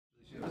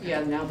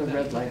Yeah, now the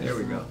red light. There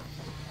we go.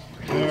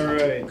 All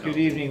right, good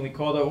evening. We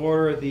call to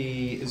order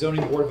the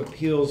Zoning Board of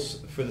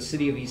Appeals for the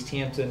City of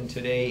Easthampton.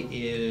 Today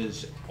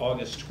is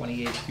August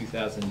 28th,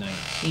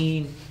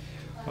 2019.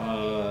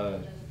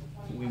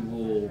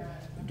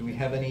 Do we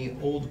have any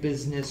old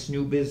business,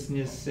 new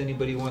business?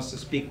 Anybody wants to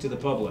speak to the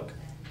public?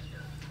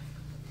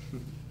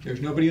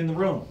 There's nobody in the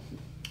room.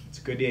 It's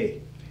a good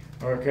day.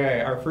 Okay,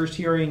 our first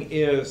hearing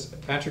is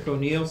Patrick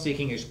O'Neill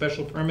seeking a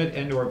special permit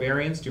and/or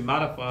variance to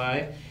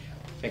modify,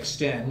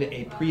 extend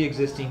a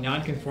pre-existing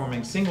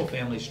non-conforming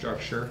single-family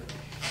structure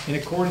in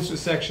accordance with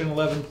section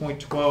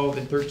 11.12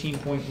 and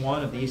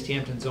 13.1 of the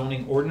Easthampton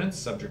zoning ordinance.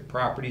 Subject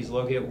properties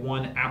located at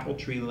 1 Apple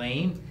Tree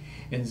Lane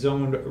and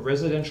zoned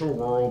residential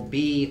rural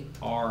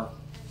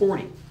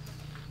BR40.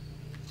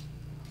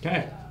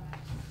 Okay,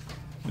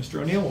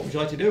 Mr. O'Neill, what would you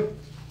like to do?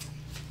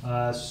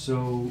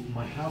 So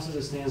my house as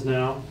it stands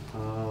now,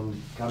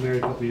 got married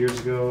a couple years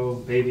ago,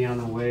 baby on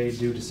the way,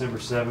 due December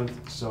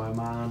 7th, so I'm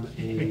on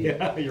a...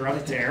 Yeah, you're on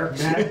a tear.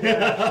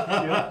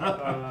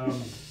 Yep.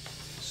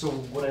 So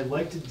what I'd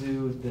like to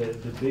do,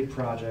 the big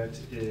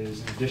project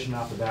is an addition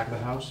off the back of the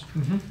house.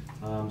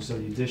 Mm-hmm. So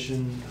the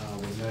addition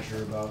would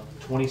measure about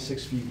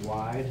 26 feet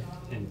wide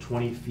and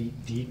 20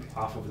 feet deep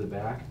off of the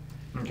back.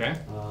 Okay.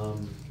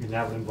 And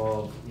that would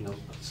involve,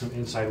 some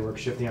inside work,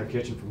 shifting our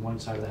kitchen from one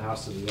side of the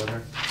house to the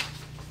other.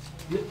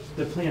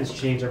 The plans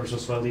change ever so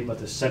slightly, but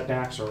the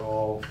setbacks are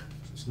all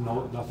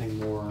nothing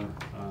more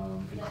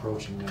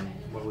encroaching than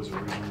what was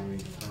originally.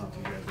 I don't know if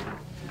you guys have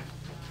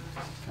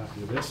a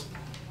copy of this.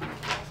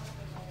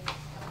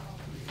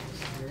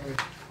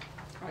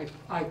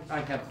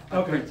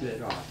 I printed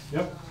it off.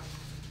 Yep.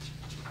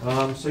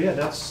 So yeah,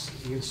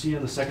 you can see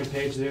on the second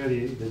page there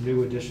the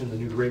new addition, the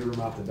new great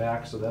room off the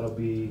back. So that'll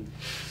be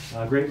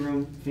great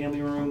room,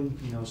 family room,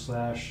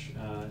 slash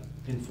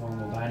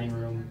informal dining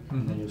room. Mm-hmm.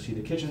 And then you'll see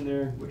the kitchen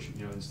there, which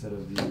instead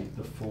of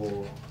the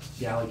full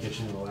galley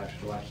kitchen, it'll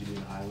actually be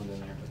an island in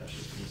there, but that's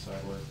just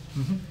inside work.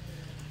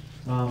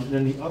 Mm-hmm. And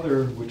then the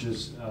other, which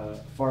is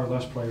far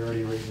less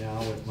priority right now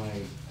with my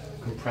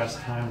compressed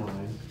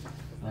timeline,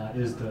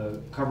 is the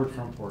covered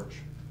front porch.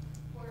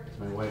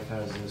 My wife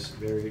has this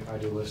very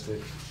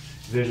idealistic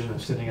vision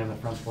of sitting on the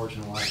front porch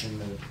and watching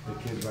the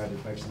kids ride their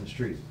bikes in the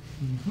street.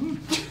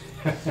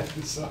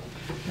 Mm-hmm. So,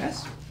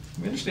 yes,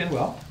 we understand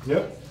well.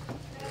 Yep.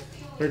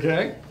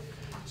 Okay.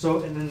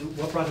 So, and then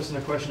what brought this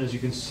into question is you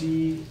can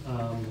see,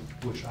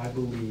 which I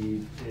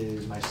believe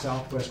is my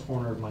southwest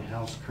corner of my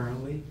house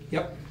currently.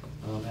 Yep.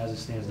 As it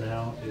stands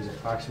now, is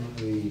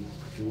approximately,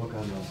 if you look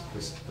on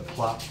the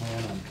plot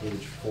plan on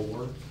page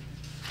 4,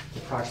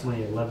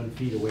 approximately 11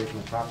 feet away from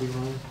the property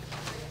line.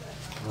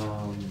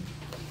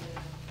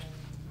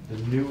 The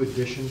new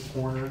addition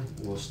corner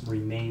will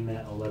remain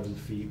at 11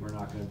 feet. We're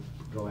not going to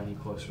go any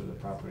closer to the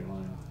property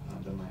line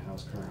than my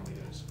house currently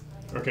is.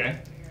 Okay.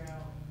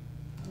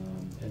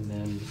 And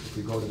then if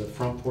we go to the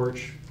front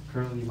porch,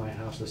 currently my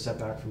house, the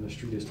setback from the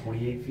street is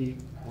 28 feet.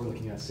 We're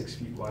looking at 6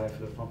 feet wide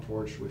for the front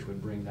porch, which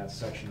would bring that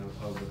section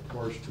of the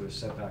porch to a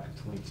setback of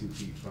 22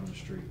 feet from the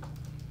street.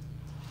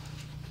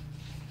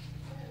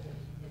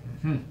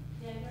 Mm-hmm.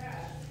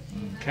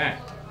 Okay.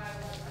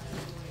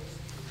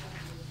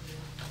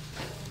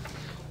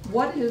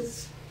 What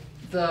is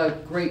the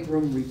great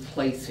room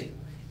replacing?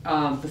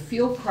 The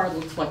field card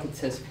looks like it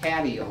says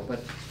patio,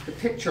 but the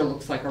picture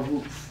looks like a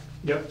roof.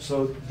 Yep,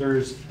 so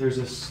there's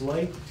a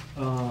slight,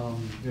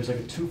 there's like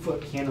a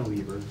 2-foot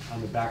cantilever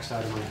on the back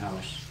side of my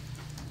house.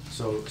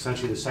 So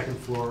essentially the second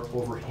floor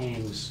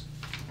overhangs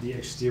the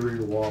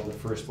exterior wall of the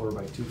first floor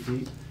by 2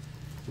 feet.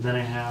 And then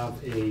I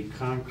have a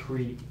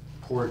concrete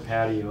poured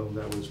patio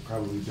that was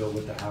probably built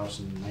with the house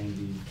in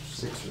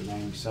 96 or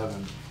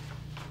 97.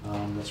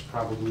 That's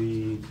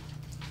probably,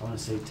 I want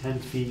to say 10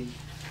 feet,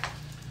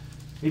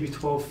 maybe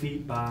 12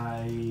 feet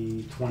by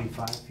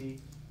 25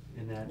 feet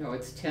in that. No,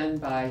 it's 10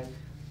 by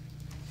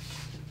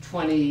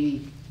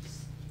 20,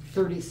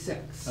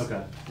 36.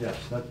 Okay, yes,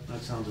 that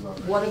sounds about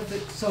right. What if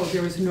it, so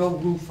there is no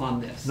roof on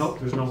this? Nope,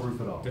 there's no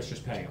roof at all. That's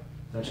just patio.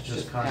 That's It's just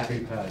just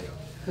concrete patio.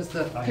 Because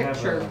the I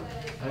picture,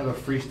 have a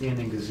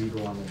freestanding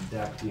gazebo on the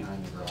deck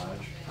behind the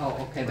garage.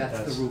 oh, okay, But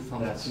that's the roof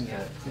I'm that's looking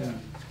at. it, yeah.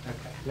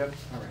 Okay, Yep,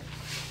 all right.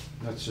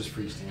 that's just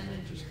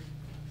freestanding, just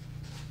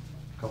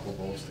a couple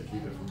bolts to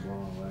keep it from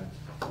blowing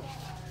away.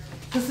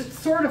 Because it's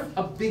sort of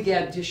a big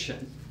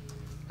addition,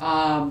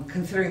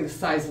 considering the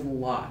size of the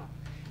lot.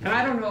 And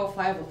I don't know if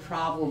I have a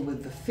problem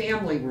with the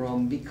family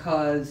room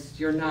because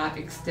you're not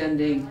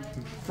extending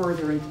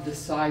further into the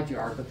side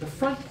yard, but the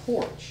front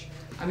porch,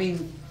 I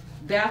mean,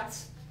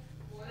 that's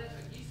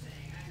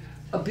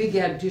a big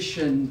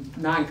addition,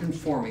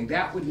 non-conforming.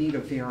 That would need a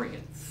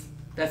variance.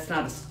 That's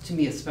not, to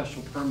me, a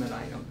special permit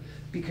item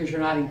because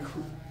you're not,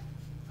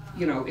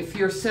 if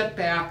you're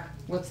setback,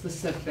 what's the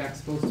setback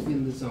supposed to be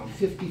in the zone?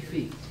 50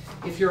 feet.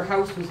 If your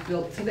house was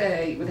built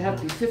today, it would have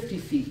to be 50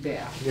 feet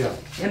back. Yeah.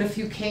 And if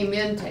you came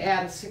in to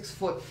add a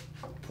 6-foot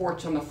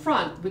porch on the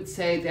front, would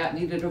say that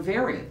needed a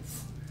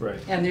variance. Right.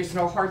 And there's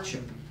no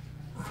hardship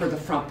for the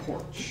front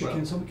porch.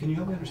 Can you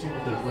help me understand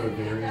what a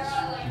variance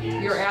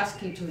means? You're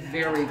asking to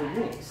vary the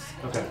rules.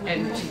 Okay.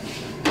 And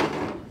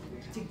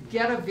to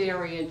get a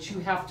variance, you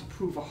have to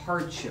prove a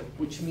hardship,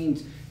 which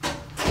means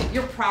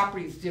your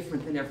property is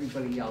different than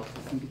everybody else's,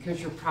 and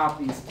because your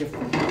property is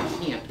different,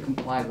 you can't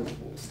comply with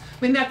rules.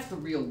 I mean, that's the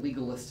real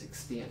legalistic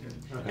standard.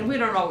 Okay. And we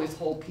don't always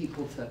hold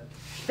people to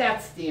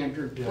that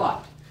standard, Yeah.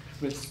 but,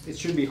 It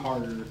should be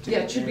harder to. yeah,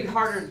 it should be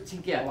harder to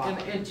get.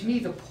 And to me,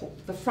 the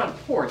front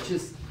porch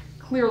is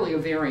clearly a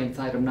variance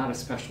item, not a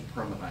special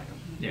permit item.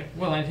 Yeah,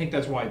 well, I think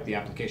that's why the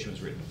application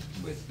was written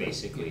with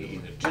basically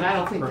either. And I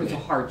don't think there's a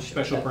permit, hardship.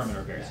 Special That's-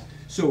 permit or variance.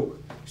 So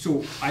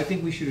I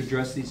think we should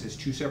address these as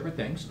two separate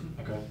things.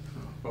 Okay.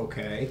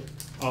 Okay,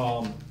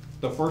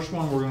 the first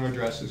one we're gonna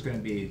address is gonna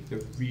be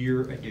the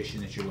rear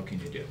addition that you're looking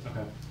to do.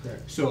 Okay, great.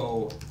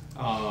 So,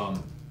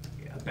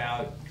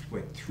 about,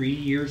 what, 3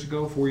 years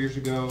ago, 4 years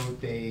ago,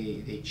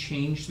 they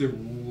changed the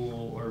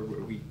rule, or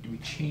we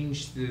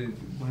changed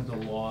one of the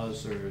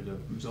laws or the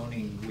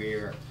zoning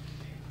where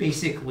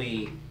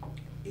basically,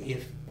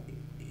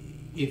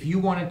 if you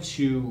wanted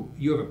to,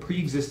 you have a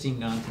pre-existing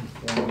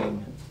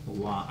non-conforming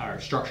lot, or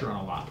structure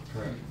on a lot.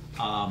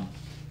 Correct.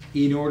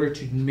 In order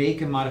to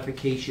make a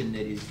modification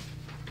that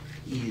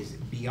is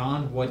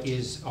beyond what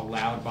is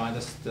allowed by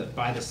the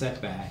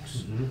setbacks,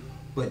 Mm-hmm.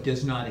 but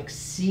does not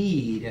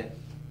exceed,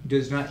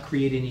 does not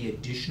create any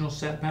additional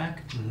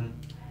setback Mm-hmm.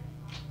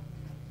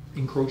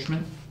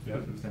 encroachment,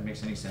 Yep. if that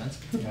makes any sense.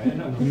 Yeah, I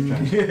know.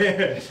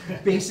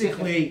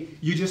 Basically,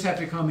 you just have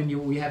to come and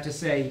we have to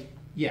say,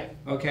 yeah,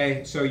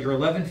 okay, so you're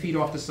 11 feet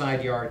off the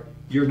side yard,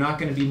 you're not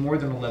gonna be more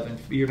than 11,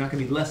 you're not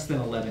gonna be less than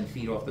 11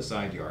 feet off the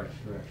side yard.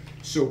 Correct.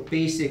 So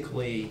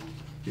basically,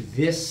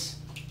 this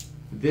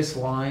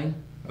line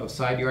of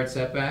side yard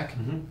setback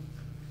Mm-hmm.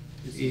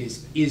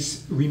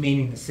 is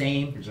remaining the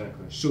same.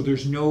 Exactly. So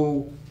there's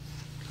no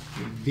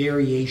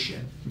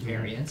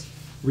variance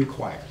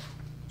required.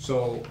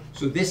 So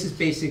this is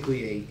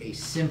basically a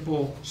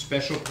simple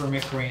special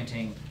permit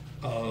granting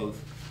of,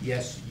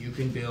 yes, you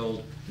can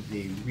build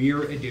the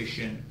rear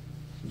addition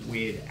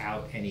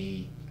without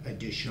any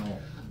additional.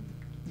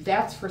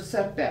 That's for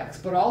setbacks,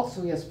 but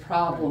also he has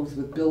problems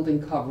with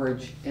building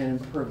coverage and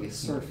impervious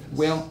surface.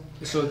 Well,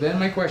 so then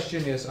my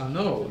question is on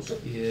those,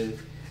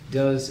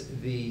 does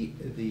the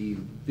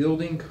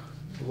building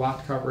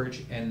lot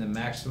coverage and the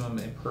maximum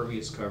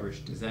impervious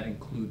coverage, does that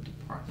include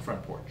the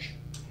front porch?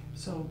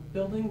 So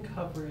building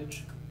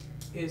coverage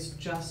is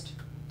just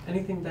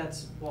anything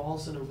that's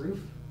walls and a roof.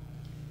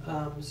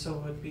 So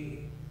it would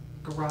be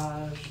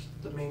garage,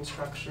 the main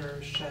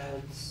structure,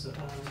 sheds,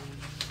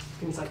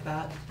 things like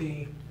that.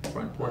 The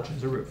Front porch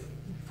is a roof.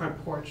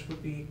 front porch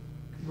would be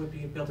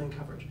building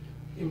coverage.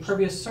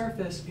 Impervious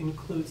surface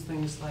includes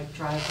things like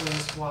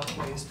driveways,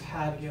 walkways,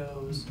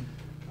 patios,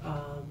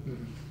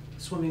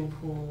 swimming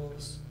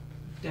pools,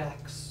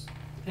 decks,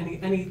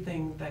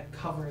 anything that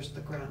covers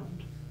the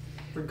ground,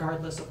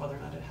 regardless of whether or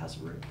not it has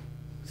a roof.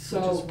 Which is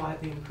So, why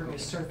the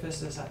impervious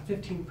surface is at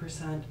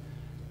 15%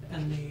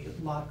 and the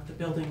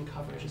building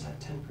coverage is at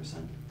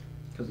 10%.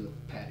 Because of the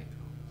patio.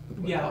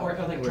 Yeah, or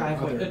like Or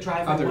driveway, other- a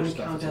driveway other wouldn't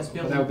stuff count as as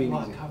well, but that would be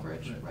building lot easy.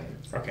 coverage, right?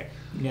 Okay,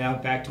 now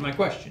back to my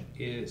question,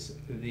 is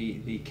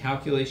the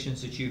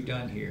calculations that you've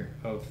done here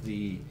of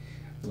the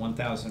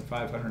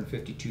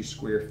 1,552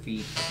 square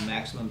feet of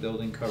maximum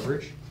building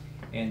coverage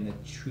and the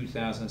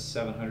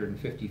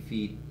 2,750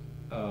 feet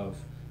of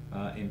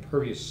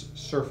impervious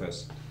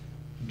surface,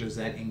 does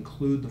that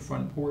include the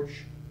front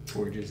porch,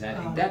 or does that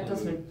include? that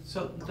doesn't,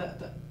 So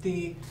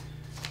the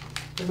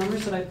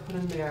numbers that I put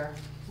in there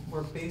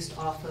were based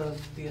off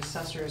of the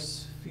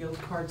assessor's field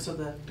card, so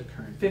the The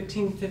current.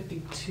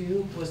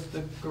 1552 was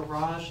the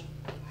garage,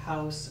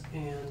 house,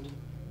 and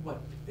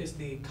what is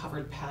the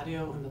covered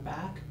patio in the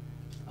back.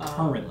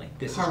 Currently,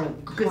 this is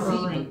Current. Gazebo,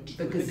 current-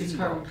 the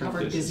gazebo.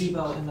 Covered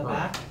gazebo in the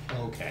back.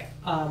 Okay,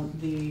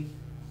 The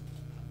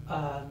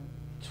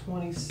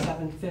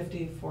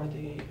 2750 for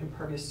the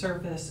impervious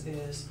surface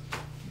is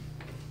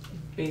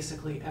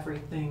basically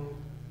everything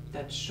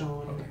that's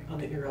shown Okay. on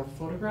the aerial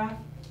photograph.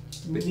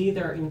 But-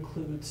 Neither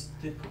includes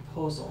the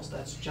proposals,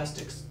 that's just,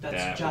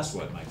 That was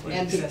what my question-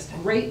 and the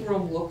existing. great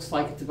room looks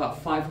like it's about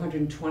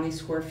 520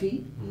 square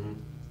feet. Mm-hmm.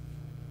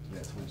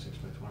 Yeah, 26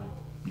 by 20.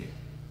 yeah.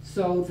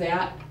 So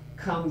that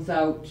comes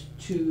out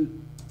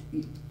to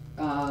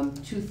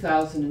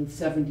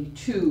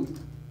 2,072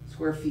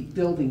 square feet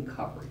building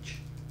coverage,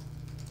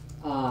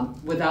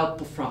 without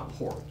the front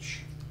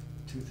porch.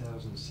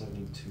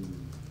 2,072.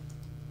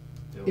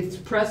 It's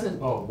present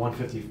Oh,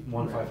 150,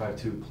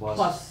 1552 plus.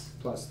 plus,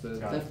 Plus the.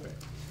 Got it.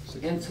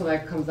 and so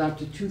that comes out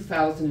to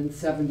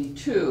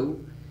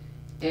 2,072,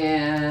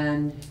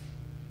 and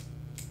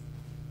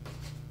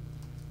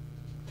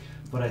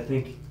But I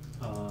think, use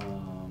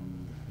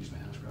my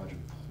house, garage,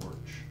 and porch.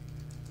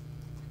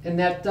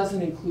 that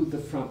doesn't include the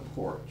front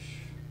porch.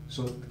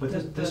 So, but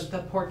this, The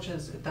porch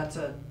is, that's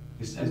a,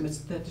 is,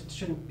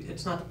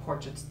 it's not the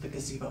porch, it's the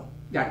gazebo.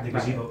 Yeah, the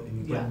right. gazebo,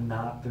 Yeah. but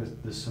not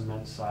the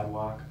cement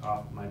sidewalk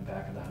off my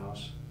back of the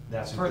house?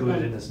 That's For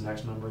included the- in this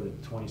next number, the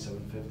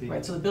 2,750?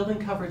 Right, so the building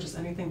coverage is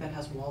anything that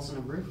has walls and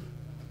a roof.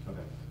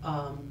 Okay.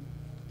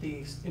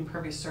 The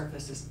impervious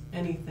surface is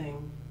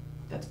anything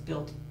that's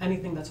built,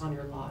 anything that's on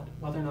your lot,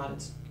 whether or not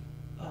it's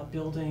a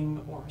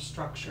building or a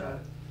structure.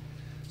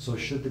 So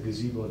should the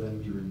gazebo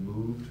then be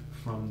removed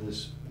from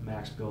this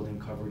max building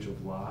coverage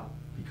of lot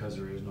because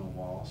there is no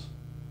walls?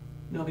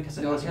 No, because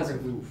it No, it has has a a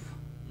roof. roof.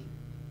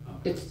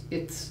 Okay.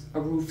 It's a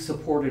roof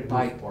supported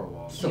by Roof or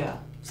walls? some- Yeah.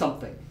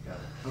 something. Got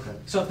it. Okay.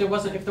 So if there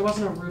wasn't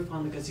a roof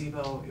on the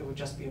gazebo, it would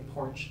just be a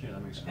porch. Yeah,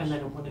 that makes sense. And then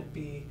it wouldn't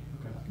be,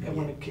 Okay. it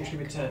wouldn't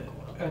contribute to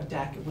a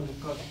deck, it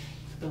wouldn't go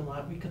to the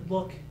lot. We could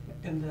look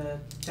in the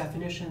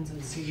definitions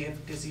and see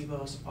if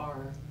gazebos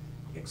are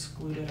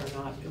excluded or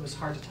not. It was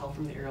hard to tell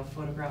from the aerial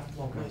photograph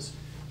what Okay. was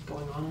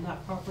going on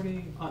that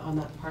property, on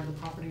that part of the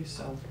property,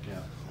 so. Yeah,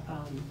 a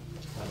lot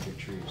of big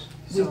trees.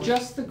 So- With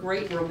just the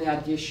great room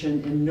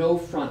addition and no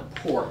front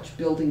porch,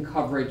 building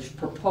coverage,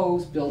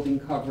 proposed building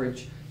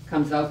coverage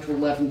comes out to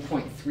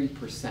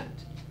 11.3%.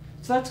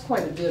 So that's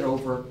quite a bit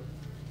over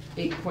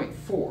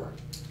 8.4.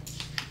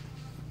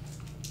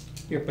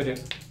 Yeah, but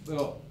it,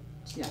 well,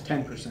 Yeah.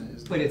 10%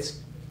 is, but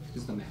it's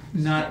is the max.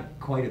 not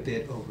quite a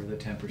bit over the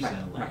 10%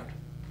 Right, allowed.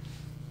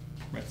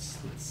 right.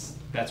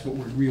 That's what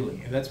we're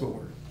really, that's what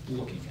we're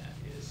looking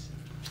at, is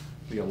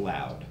the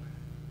allowed.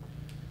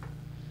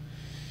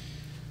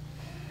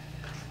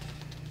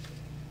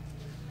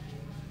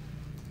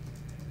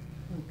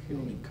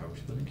 Building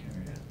coverage, building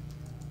area.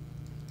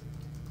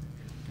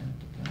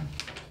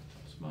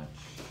 This much.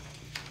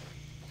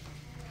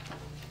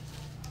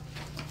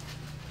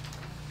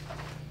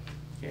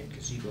 Yeah,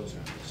 gazebos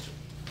are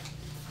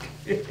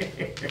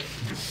listed.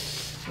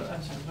 So,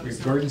 I'm sorry, what We is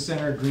have that? garden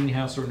center,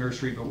 greenhouse, or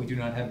nursery, but we do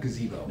not have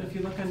gazebo. If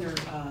you look under,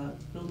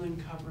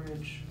 building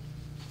coverage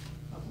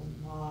of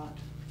a lot,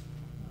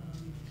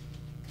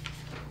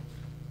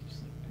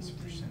 just like That's a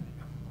building- percentage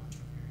of a lot.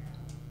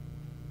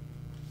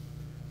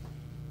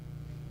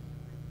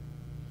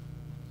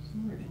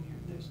 Somewhere in here,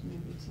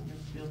 maybe it's under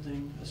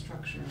building, a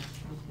structure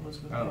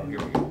enclosed within. Oh, here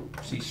we go.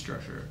 See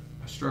structure.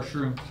 A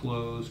structure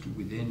enclosed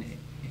within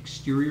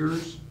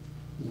exteriors,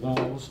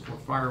 walls, or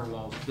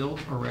firewalls built,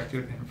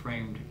 erected, and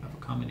framed of a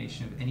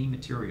combination of any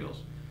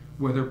materials,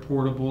 whether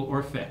portable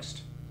or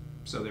fixed.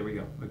 So there we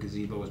go. A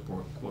gazebo is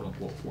quote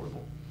unquote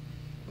portable.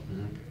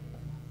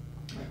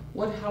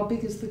 How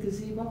big is the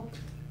gazebo?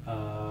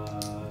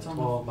 It's on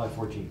 12 by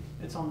 14.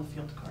 It's on the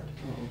field card.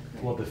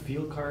 Well, the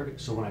field card,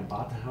 so when I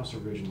bought the house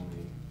originally,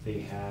 they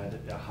had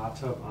a hot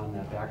tub on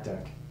that back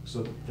deck.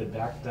 So the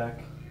back deck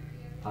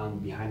on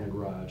behind the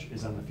garage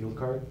is on the field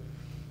card.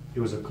 It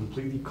was a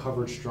completely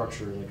covered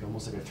structure, like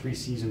almost like a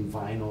 3-season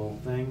vinyl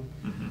thing.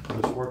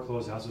 Mhm. Those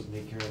foreclosed houses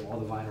make care of all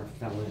the vinyl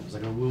fell in. It was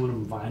like an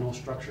aluminum vinyl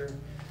structure.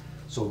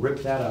 So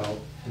ripped that out,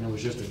 and it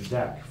was just a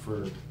deck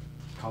for,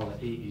 call it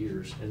 8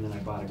 years, and then I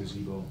bought a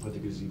gazebo, put the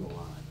gazebo on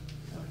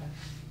it. Okay.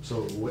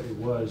 So what it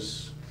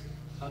was,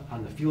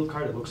 on the field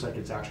card, it looks like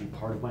it's actually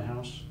part of my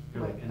house,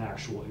 like an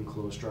actual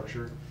enclosed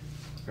structure.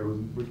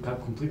 We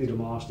completely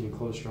demolished the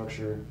enclosed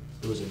structure.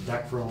 There was a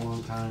deck for a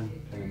long time,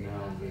 and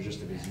now there's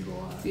just a gazebo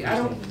on it. See,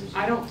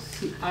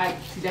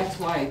 see, that's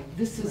why,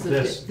 this is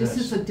This this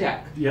is a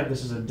deck, Yeah,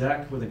 this is a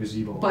deck with a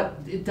gazebo. but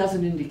it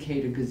doesn't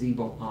indicate a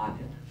gazebo on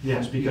it.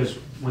 Yes, because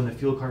when the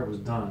field card was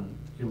done,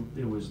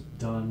 it was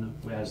done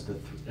as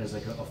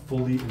like a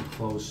fully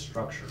enclosed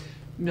structure.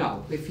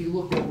 No, if you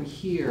look over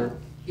here,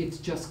 it's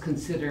just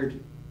considered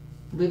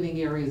living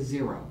area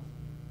 0.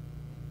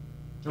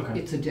 Okay.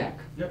 It's a deck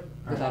Yep.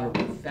 without a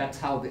roof. That's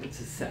how it's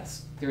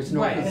assessed. There's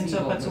no Right, gazebo. and so,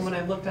 but so listed. when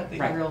I looked at the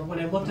Right. aerial, when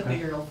I looked at the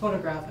Okay. aerial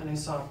photograph and I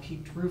saw a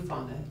peaked roof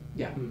on it,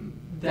 Yeah, then,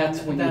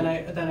 That's when then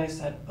you- I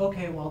said,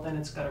 okay, well, then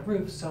it's got a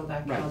roof, so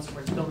that Right. counts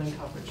towards building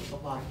coverage of the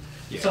lot.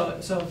 Yeah.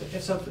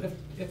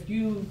 If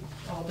you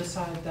all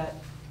decide that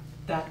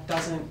that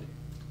doesn't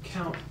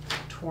count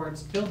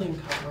towards building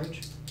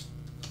coverage,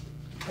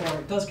 or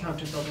it does count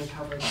to building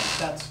coverage,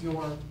 that's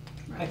your,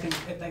 I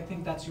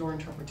think that's your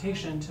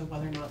interpretation to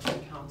whether or not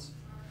that counts,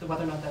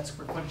 whether or not that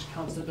square footage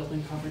counts the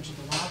building coverage of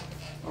the lot,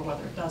 or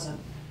whether it doesn't.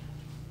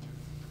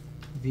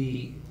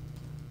 The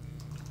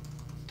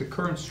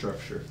current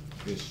structure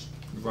is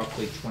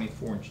roughly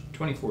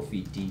 24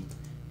 feet deep,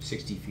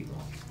 60 feet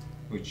long,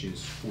 which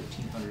is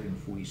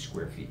 1,440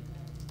 square feet,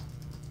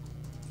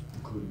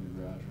 Including the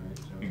garage, right?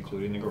 So-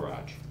 including the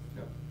garage.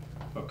 Yep.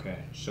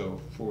 Okay, so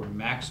for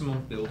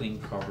maximum building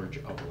coverage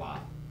of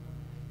lot,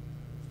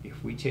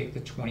 if we take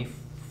the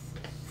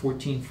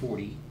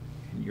 1440,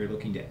 and you're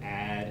looking to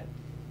add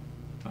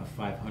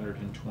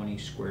 520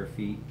 square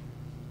feet,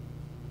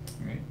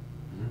 right?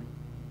 Mhm.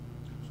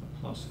 So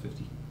plus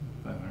 50,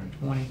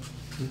 520,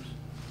 oops.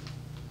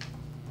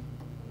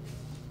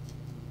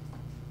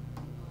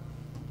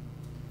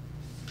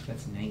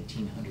 That's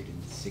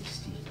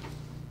 1,960.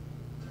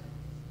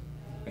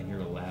 And you're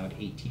allowed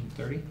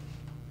 1,830?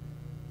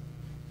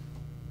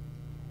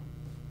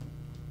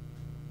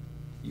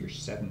 You're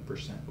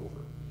 7% over.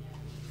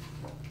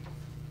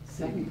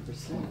 70%.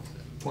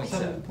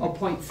 0.7. Oh,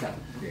 0.7.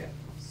 Yeah.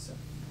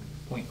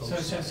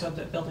 0.07. So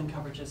the building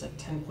coverage is at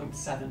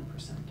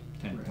 10.7%.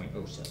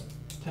 10.07.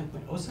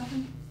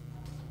 10.07?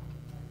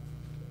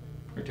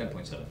 Or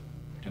 10.7.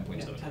 10.7.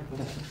 Yeah,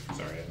 10.7.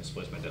 Sorry, I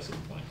misplaced my decimal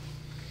point.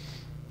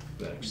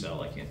 That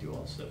Excel, I can't do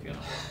all this stuff, you know.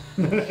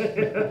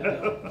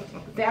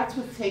 That's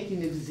what's taking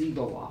the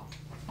gazebo off.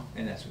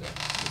 And that's what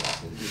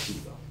that's the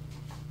gazebo.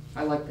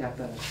 I like that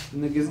better.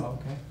 And the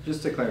Okay.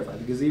 just to clarify,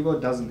 the gazebo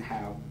doesn't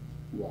have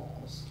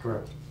walls.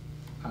 Correct.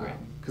 Right.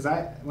 Because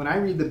when I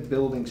read the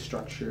building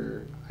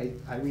structure, I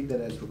read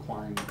that as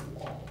requiring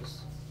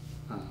walls.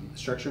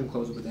 Structure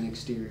enclosed within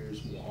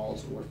exteriors,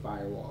 walls or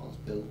firewalls,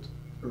 built,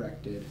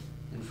 erected,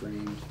 and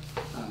framed.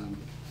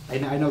 I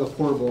know the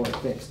portable are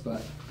fixed,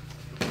 but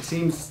it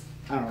seems,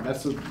 I don't know,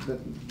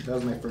 that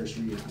was my first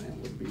read on it,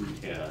 would be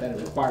Yeah. that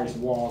it requires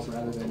walls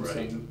rather than Right.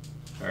 saying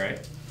All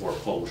right. Or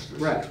post, or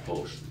Right. six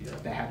post, yeah.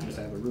 that happens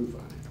to have a roof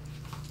on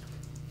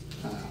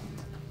it.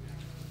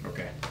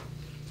 Okay.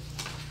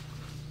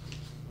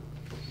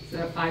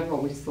 So I've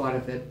always thought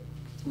of it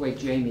the way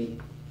Jamie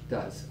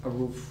does, a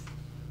roof,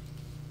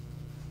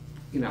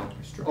 you know,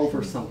 Structure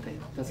over something,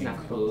 doesn't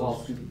have to be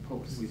walls, can be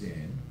posts.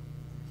 Within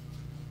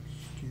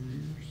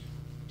exteriors,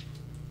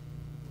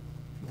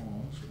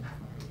 walls, or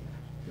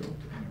firewalls, built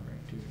and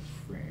erected,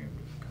 framed,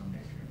 with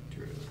combination of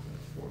materials,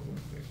 affordable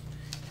and fixed,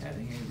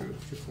 having a roof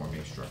to form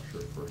a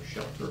structure for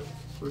shelter of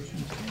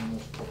persons,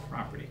 animals, or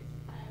property.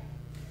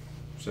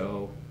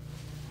 So,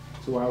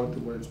 So why would the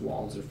words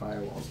walls or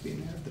firewalls be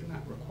in there if they're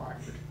not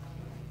required?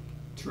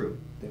 true.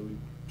 They would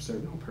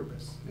serve no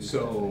purpose in that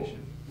So,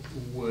 definition.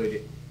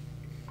 would,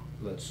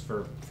 let's,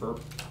 for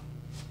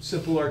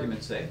simple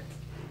argument's sake,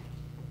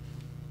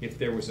 if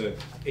there was a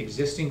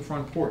existing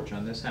front porch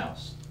on this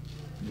house,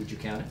 would you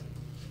count it?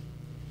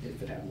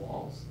 If it had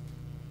walls,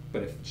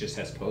 But if it just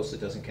has posts,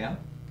 it doesn't count?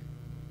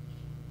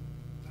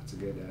 that's a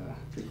good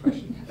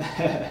question.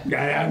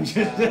 I'm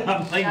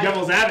playing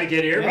devil's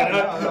advocate here, Yeah,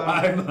 but no.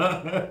 I'm,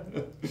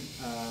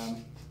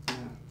 Yeah.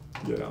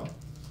 you know.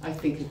 I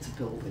think it's a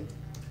building,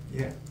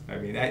 Yeah, I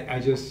mean, I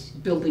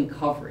just, building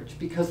coverage,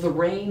 because the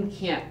rain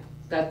can't,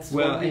 that's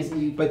well, one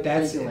reason you but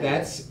regulate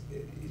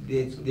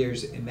it.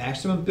 there's a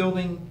maximum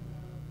building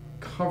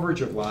coverage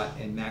of lot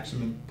and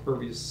maximum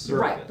impervious surface.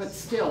 Right, but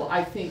still,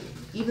 I think,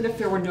 even if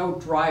there were no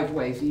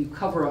driveways, and you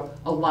cover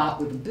a lot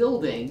with a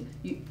building,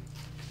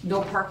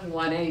 no parking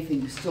lot,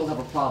 anything, you still have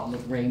a problem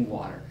with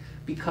rainwater,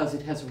 because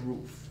it has a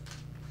roof.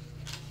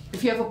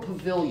 If you have a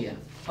pavilion,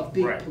 a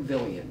big Right.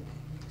 pavilion,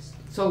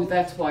 so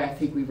that's why I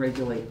think we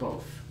regulate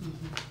both.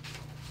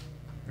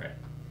 Right.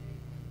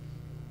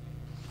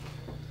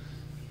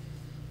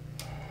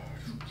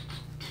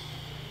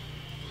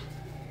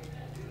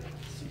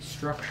 Let's see,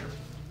 structure.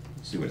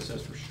 Let's see what it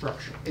says for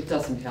structure. It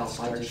doesn't help,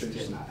 I just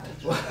Structure's did. not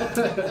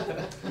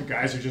helpful. You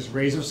guys are just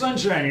rays of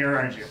sunshine here,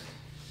 aren't you?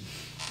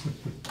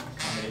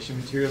 Combination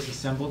materials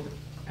assembled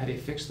at a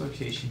fixed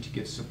location to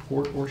give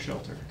support or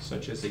shelter,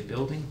 such as a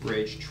building,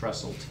 bridge,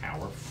 trestle,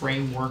 tower,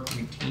 framework,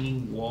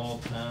 retaining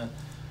wall, a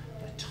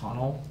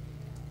tunnel,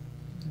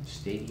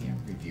 stadium,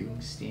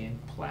 reviewing stand,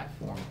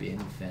 platform, bin,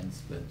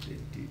 fence,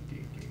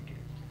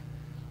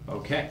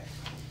 okay.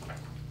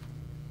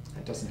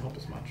 That doesn't help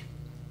us much.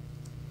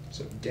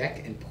 So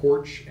deck and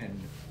porch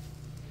and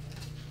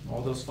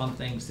all those fun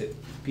things that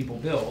people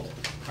build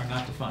are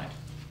not defined.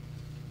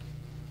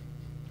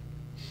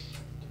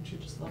 Don't you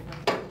just love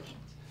that?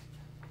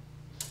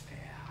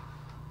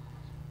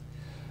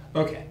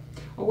 Okay.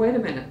 Oh, wait a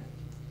minute,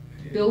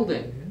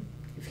 building,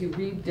 if you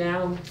read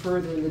down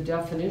further in the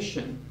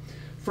definition,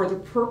 for the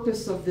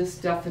purpose of this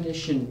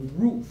definition,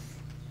 roof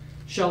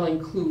shall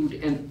include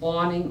an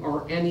awning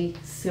or any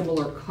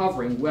similar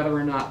covering, whether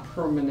or not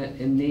permanent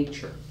in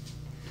nature.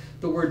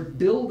 The word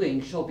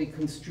building shall be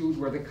construed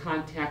where the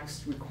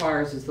context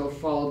requires as though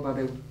followed by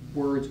the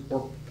words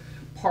or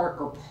part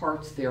or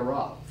parts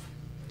thereof.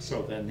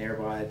 So then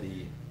thereby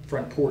the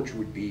front porch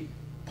would be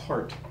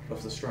part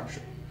of the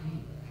structure,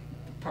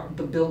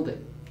 The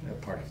building,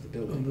 part of the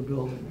building.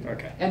 building.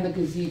 Okay. and the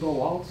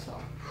gazebo also.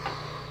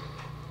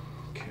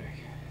 Okay.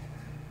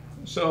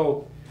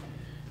 So,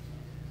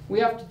 We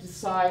have to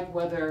decide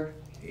whether,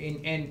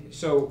 and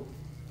so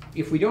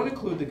if we don't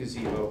include the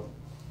gazebo,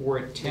 we're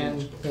at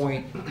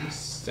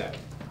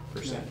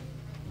 10.7%.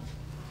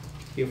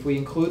 If we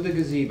include the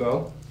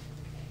gazebo,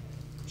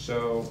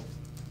 so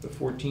the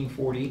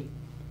 1440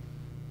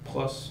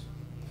 plus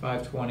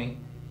 520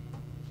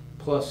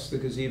 plus the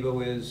gazebo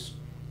is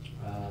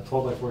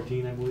 12 by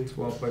 14, I believe.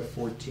 12 by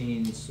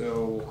 14,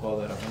 so we'll call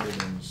that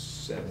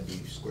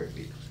 170 square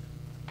feet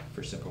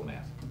for simple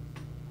math.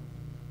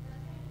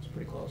 It's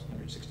pretty close,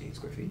 168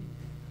 square feet.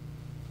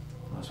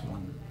 Plus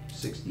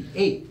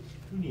 168.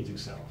 Who needs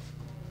Excel?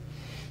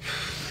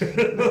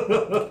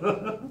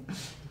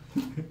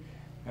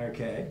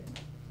 Okay.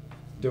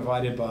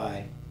 Divided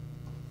by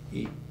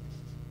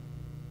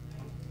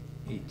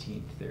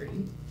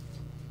 1830.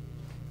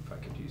 If I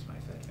could use my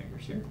fat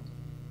fingers here.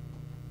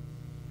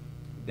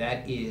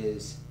 That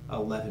is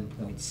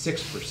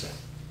 11.6%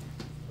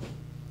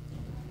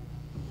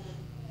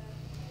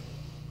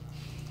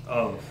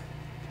 of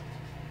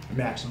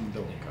maximum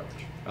building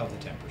coverage of the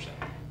 10%.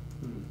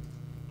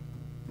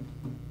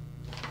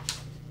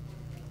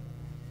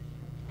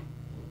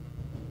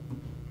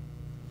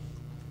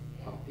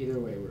 Well, either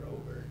way, we're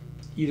over.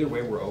 Either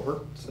way, we're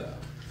over. So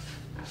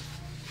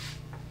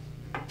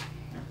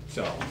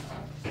So,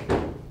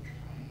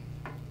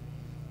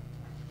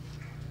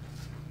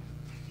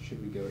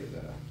 Should we go to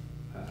the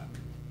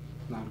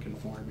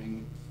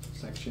non-conforming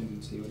section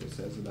and see what it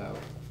says about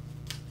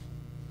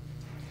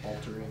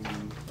altering?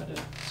 But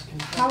it's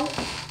How,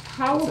 conforming,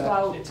 how What's that?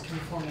 about, it's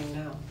conforming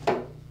now.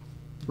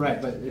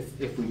 Right, but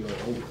if we go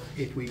over,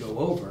 if we go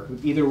over,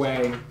 either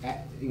way,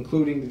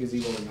 including the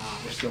gazebo or not,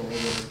 we're still over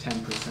the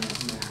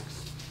 10%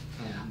 max.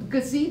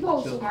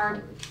 gazebos building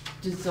aren't coverage.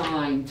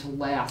 designed to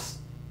last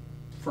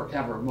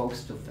forever,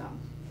 most of them.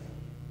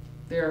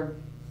 They're,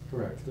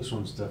 Correct, this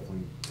one's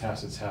definitely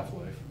past its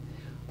half-life.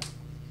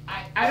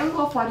 I don't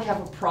know if I'd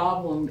have a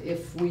problem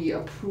if we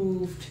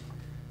approved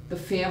the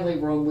family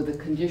room with a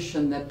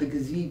condition that the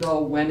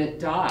gazebo, when it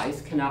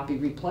dies, cannot be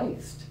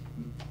replaced.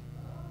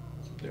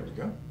 there we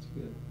go. That's a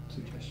good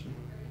suggestion.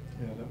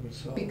 Yeah, that would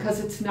solve. Because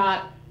it's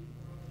not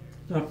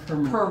Not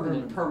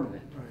permanent.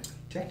 permanent. Right.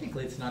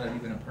 Technically, it's not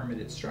even a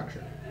permitted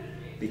structure,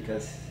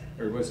 because,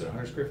 or was it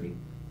 100 square feet?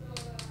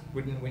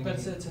 Wouldn't, when But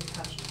it's you,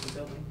 attached to the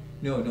building.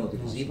 no, the No, it's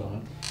gazebo.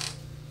 not.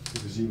 The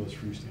gazebo's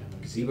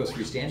freestanding. Gazebo's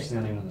freestanding.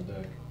 Standing on the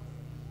deck.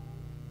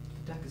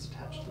 The deck is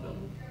attached to the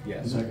building.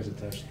 Yes. The deck is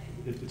attached,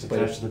 it's But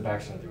attached to the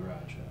backside of the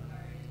garage, yeah.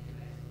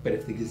 But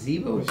if the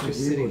gazebo is just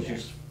sitting there,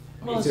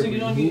 Well, it's so a you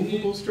don't need,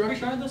 removable structure?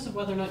 regardless of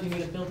whether or not you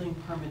need a building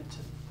permit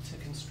to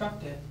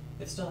construct it,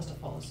 it still has to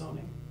follow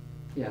zoning.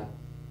 Yeah.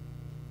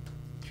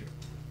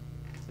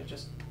 It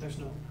just, there's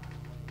no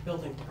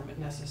building permit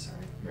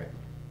necessary. Right.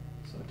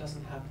 So it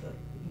doesn't have the,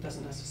 it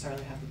doesn't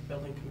necessarily have the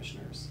building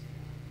commissioner's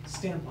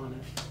stamp on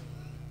it.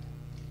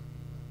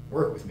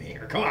 Work with me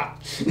here, come on.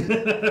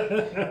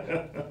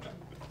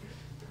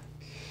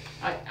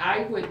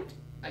 I would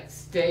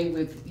stay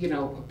with,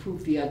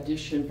 approve the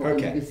addition, but when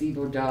the Okay.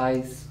 gazebo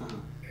dies,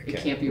 it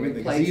Okay, can't be when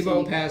replaced. the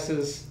gazebo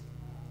passes,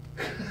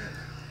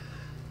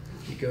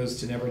 it goes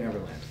to Never Never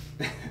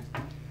Land.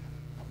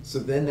 So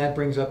then that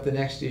brings up the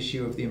next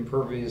issue of the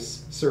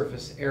impervious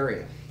surface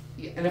area.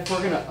 Yeah, and if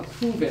we're gonna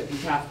approve it, we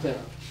have to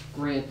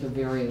grant a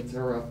variance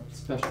or a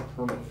special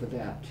permit for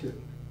that too.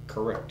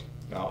 Correct.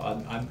 Now,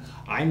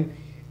 I'm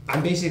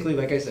basically,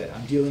 like I said,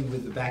 I'm dealing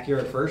with the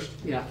backyard first.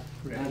 Yeah,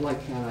 I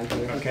like that idea,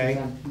 because Okay,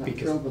 I'm not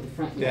because thrilled with the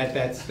front yard.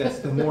 That's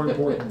the more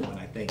important one,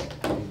 I think.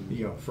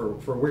 For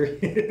where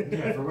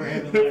Yeah, for where I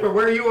am in life. for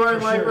where you are in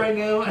For life sure. right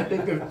now, I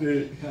think the I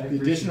addition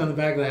appreciate on the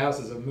back of the house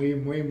is a way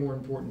more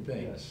important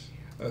thing. Yes.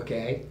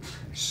 Okay,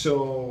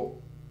 so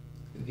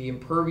the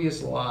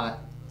impervious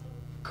lot,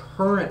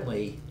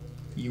 currently,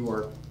 you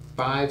are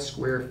 5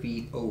 square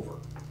feet over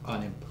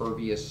on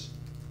impervious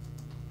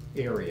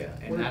area,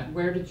 and that,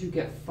 Where did you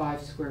get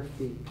 5 square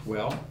feet?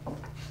 well,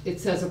 It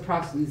says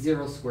approximately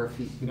 0 square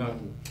feet. no,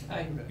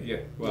 yeah,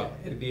 well,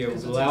 Yeah, the because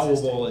it's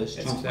allowable is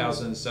existing. It's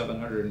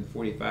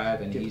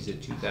 2,745, and he's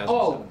at 2,000.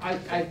 Oh,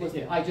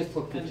 I just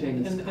looked at And,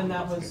 James. and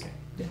that was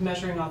Okay.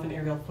 measuring off an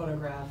aerial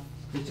photograph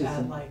Which at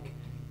isn't- like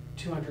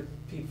 200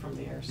 feet from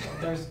the air, so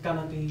there's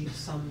gonna be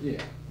some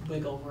Yeah.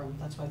 wiggle room,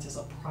 that's why it says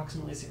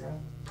approximately 0.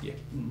 Yeah,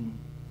 Mhm.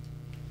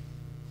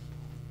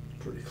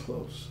 Pretty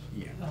close.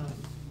 yeah. Um,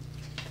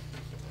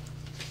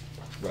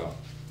 Well,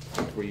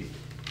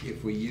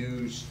 if we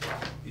use,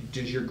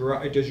 does your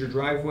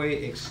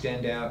driveway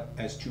extend out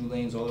as 2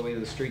 lanes all the way to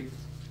the street?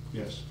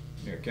 Yes.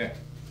 Okay,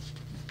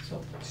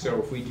 So. so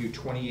if we do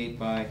 28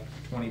 by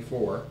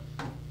 24,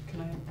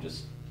 Can I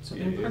just, so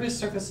Yeah, impervious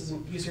surface is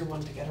an easier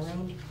one to get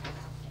around,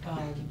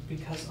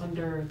 because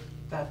under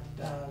that,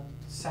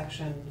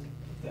 section,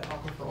 the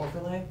aquifer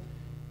overlay,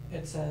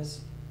 it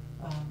says,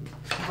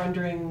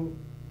 rendering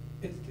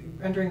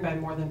by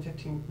more than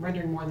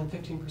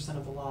 15%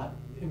 of the lot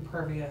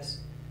impervious,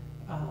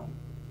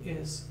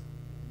 is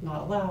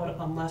not allowed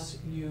unless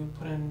you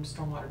put in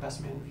stormwater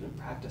best management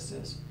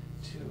practices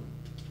to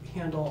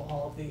handle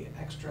all of the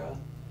extra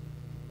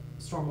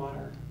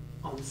stormwater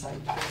on site.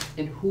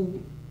 And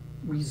who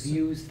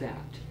reviews that?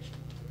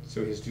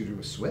 so he's due to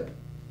a SWIP?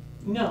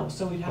 No,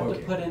 so we'd have to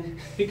Okay. put in,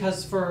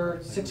 because for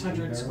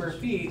 600 rain square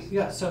barrels? feet,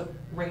 yeah, so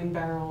rain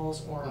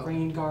barrels or Oh.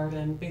 rain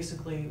garden,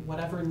 basically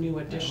whatever new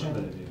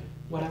addition,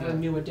 whatever Yeah.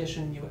 new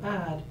addition you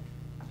add,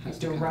 Has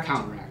to direct,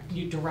 counteract.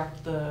 you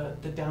direct the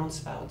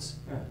downspouts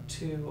Yeah.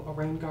 to a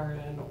rain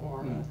garden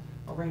or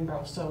a rain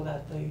barrel so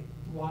that the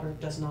water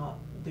does not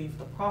leave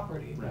the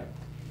property. Right.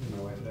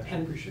 My wife would actually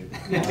And- appreciate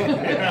that.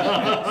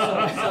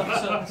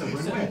 Yeah. So-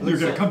 They're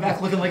gonna come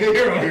back looking like a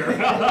hero here.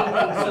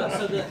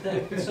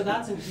 So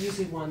that's an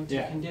easy one to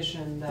Yeah.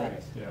 condition that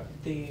Right. Yeah.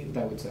 the,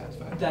 That would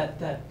satisfy. and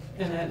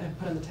I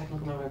put in the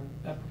technical memo,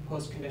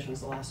 proposed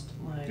conditions, the last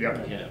line.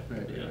 Yep. Yeah.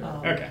 Right.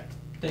 Yeah. Okay.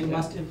 They Yeah.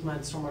 must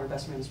implement stormwater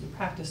best management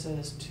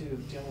practices to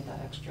deal with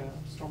that extra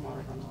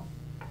stormwater runoff.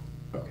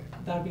 Okay.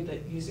 That would be the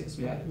easiest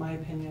way, Yeah. in my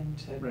opinion,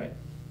 to. Right.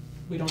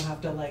 We don't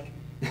have to like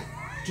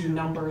do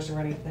numbers or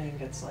anything,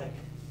 it's like,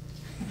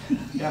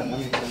 Yeah, that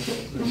makes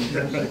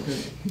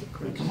sense.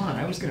 Come on,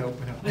 I was gonna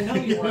open up. I know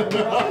you were,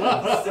 we're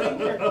all sitting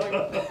here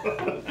going.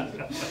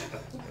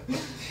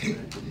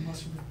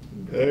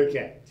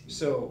 Okay,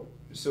 so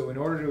in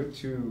order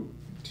to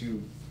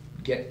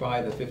get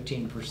by the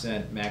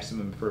 15%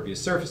 maximum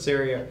impervious surface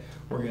area,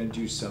 we're gonna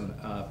do some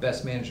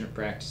best management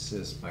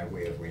practices by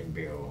way of rain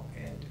barrel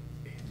and.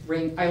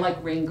 I like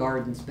rain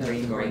gardens better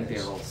Rain than rain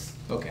gardens. barrels.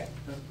 Okay.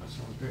 That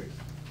sounds great.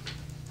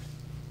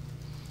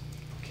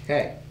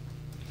 Okay,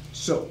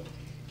 so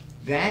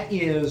that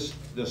is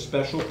the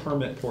special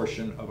permit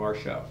portion of our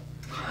show.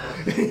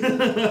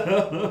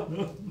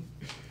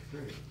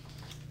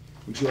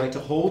 Would you like to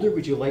hold or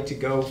would you like to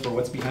go for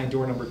what's behind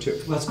door number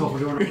 2? Let's go for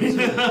door number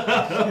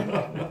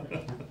 2.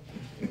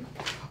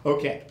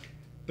 Okay,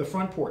 the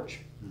front porch.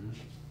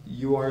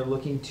 You are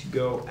looking to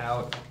go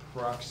out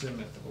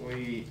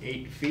approximately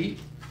 8 feet?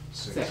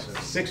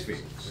 6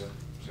 feet.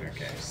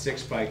 Okay,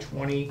 6 by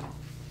 20,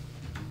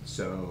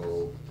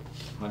 so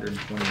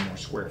 120 more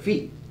square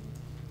feet.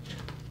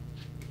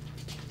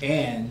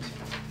 And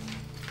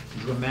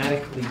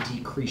dramatically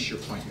decrease your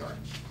front yard.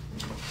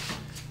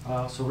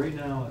 So right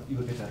now, if you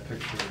look at that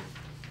picture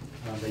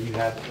that you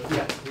had,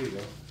 yeah, there you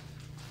go.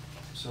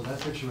 So that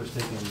picture was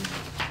taken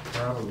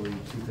probably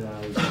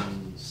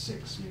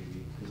 2006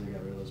 maybe, because I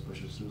got rid of those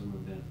bushes as soon as I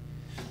moved in.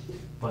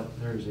 But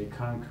there's a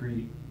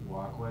concrete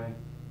walkway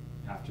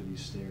after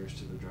these stairs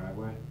to the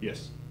driveway.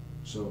 Yes.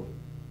 So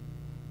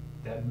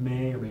that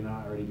may or may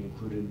not already be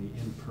included in the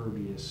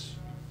impervious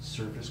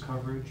surface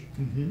coverage.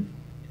 Mm-hmm.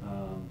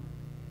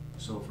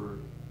 So for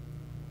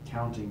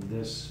counting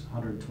this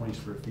 120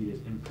 square feet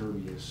as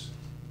impervious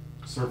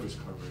surface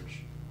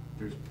coverage,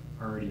 there's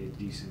already a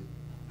decent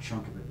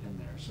chunk of it in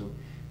there. So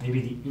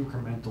maybe the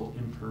incremental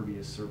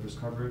impervious surface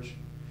coverage,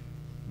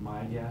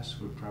 my guess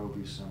would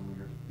probably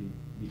somewhere be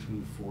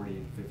between 40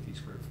 and 50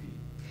 square feet.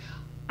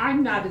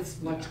 I'm not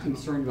as much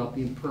concerned about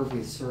the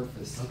impervious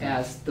surface Okay.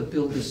 as the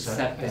building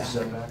setback.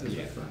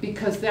 Yeah.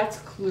 Because that's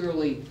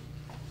clearly,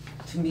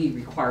 to me,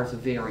 requires a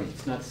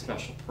variance, not a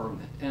special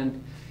permit.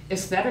 And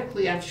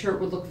aesthetically, I'm sure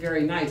it would look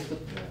very nice, but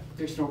Yeah.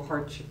 there's no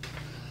hardship.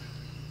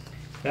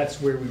 That's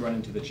where we run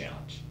into the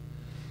challenge,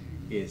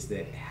 is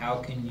that how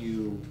can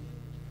you,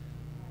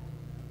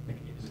 Like,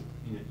 is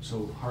it,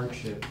 so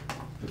hardship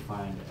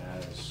defined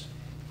as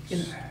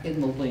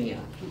In the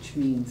land, which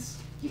means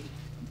you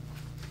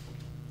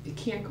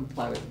can't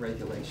comply with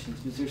regulations,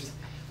 because there's,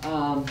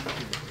 I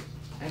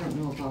don't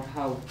know about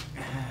how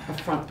a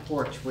front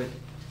porch would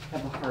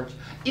have a hardship.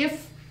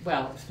 If,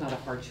 well, it's not a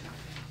hardship,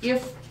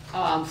 if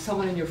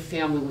someone in your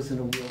family was in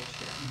a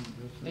wheelchair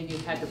and you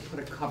had to put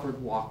a covered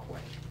walkway,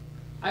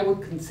 I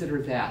would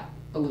consider that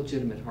a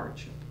legitimate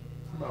hardship.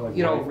 about like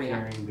You know, wife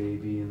ramp. carrying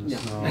baby in the No.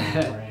 snow,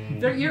 rain.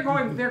 They're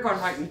going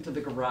right into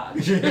the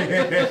garage. There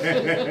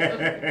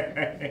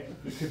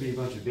could be a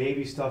bunch of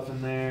baby stuff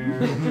in there,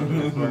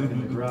 park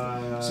in the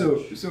garage.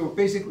 so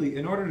basically,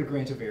 in order to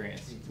grant a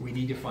variance, we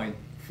need to find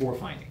 4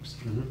 findings.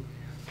 Mhm.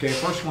 Okay,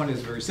 first one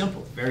is very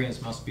simple.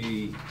 Variance must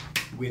be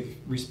with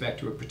respect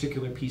to a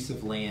particular piece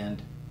of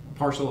land,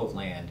 parcel of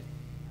land,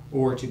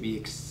 or to be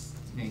an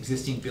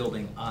existing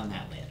building on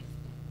that land,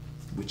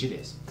 which it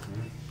is.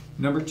 Mhm.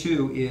 Number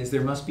 2 is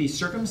there must be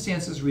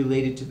circumstances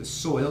related to the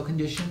soil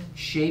condition,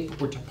 shape,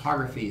 or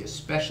topography,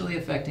 especially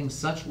affecting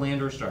such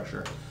land or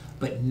structure,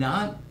 but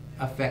not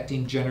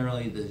affecting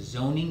generally the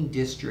zoning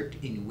district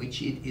in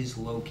which it is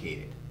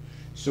located.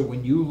 So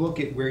when you look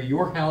at where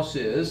your house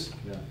is,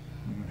 Yeah.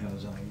 we don't have a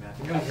zoning map.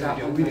 I've got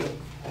Here one. we do.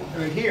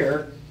 Right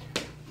here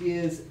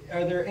is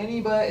there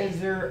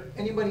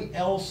anybody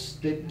else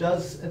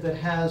that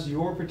has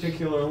your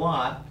particular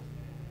lot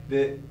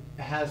that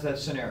has that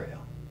scenario?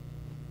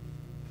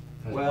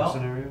 Has Well- a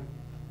scenario?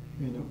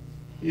 You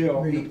know,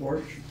 Bring the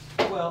porch.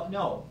 well,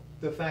 no,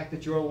 the fact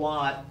that your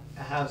lot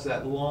has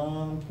that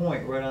long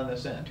point right on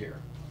this end here.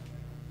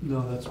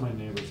 No, that's my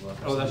neighbor's lot.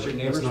 Oh, that's your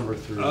neighbor's? That's number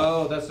 3.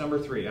 Oh, that's number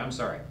 3, I'm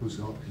sorry. Who's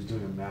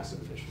doing a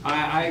massive addition.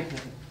 I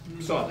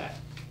saw that.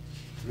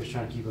 I'm just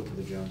trying to keep up with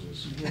the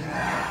Joneses.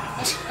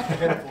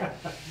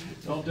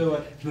 Don't do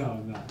it. No,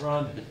 I'm not.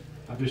 Run.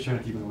 I'm just trying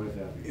to keep my wife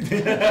happy.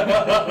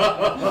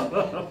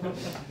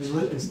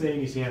 And stay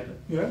in Easthampton.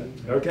 Yeah.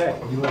 Okay.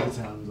 You love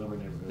the town, you love our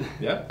neighborhood.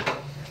 Yep.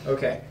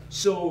 Okay,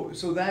 so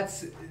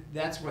that's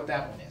what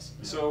that one is.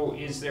 So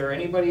is there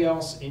anybody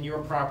else in your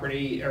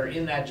property or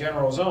in that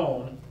general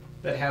zone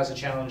that has a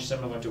challenge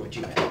similar to what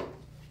you have?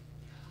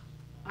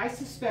 I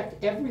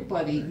suspect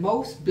everybody,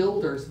 most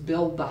builders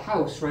build the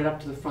house right up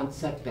to the front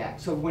setback,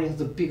 so everybody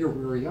has a bigger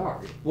rear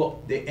yard.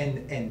 Well,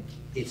 and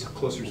it's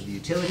closer to the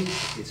utilities,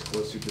 it's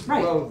closer to the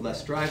Right. road,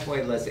 less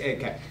driveway, less,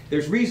 okay.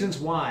 There's reasons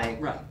why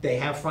Right. they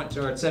have front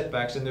yard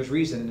setbacks, and there's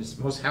reasons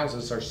most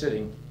houses are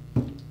sitting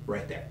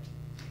right there.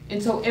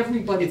 And so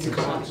everybody It's a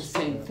wants the cost.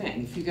 same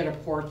thing. If you get a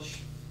porch,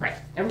 Right.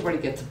 everybody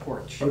gets a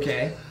porch.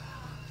 Okay,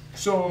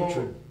 Which so,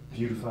 would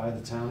beautify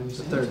the town of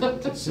third.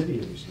 Easthampton, the city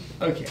of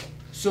Easthampton. okay,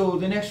 so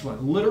the next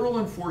one, literal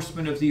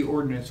enforcement of the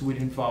ordinance would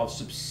involve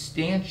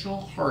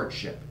substantial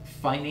hardship,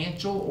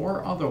 financial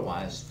or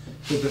otherwise,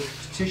 to the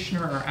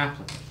petitioner or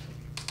applicant.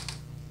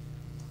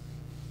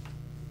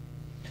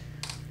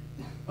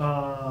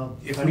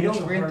 If we don't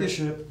Financial grant this-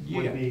 hardship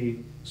yeah. would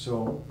be,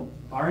 so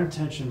our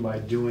intention by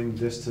doing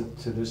this to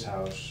this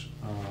house,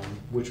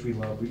 which we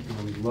love, we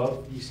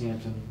love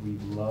Easthampton, we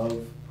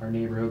love our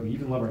neighborhood, we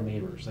even love our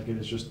neighbors, like it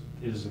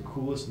is the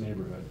coolest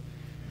neighborhood.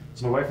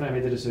 So my wife and I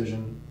made the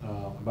decision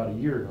about a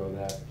year ago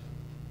that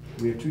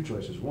we have two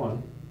choices.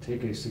 One,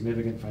 take a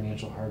significant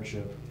financial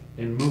hardship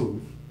and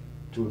move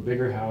to a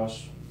bigger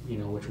house, you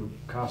know, which would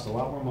cost a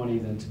lot more money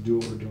than to do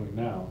what we're doing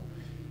now.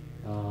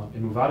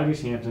 And move out of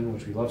Easthampton,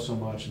 which we love so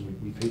much,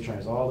 and we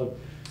patronize all the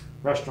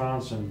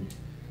restaurants and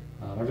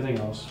everything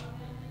else.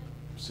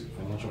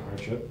 Financial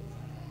hardship.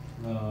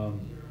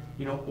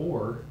 You know,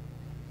 or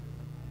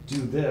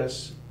do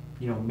this,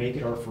 you know, make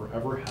it our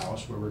forever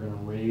house where we're gonna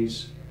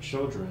raise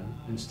children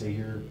and stay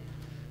here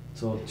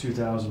till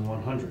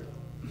 2100.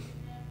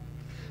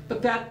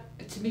 But that,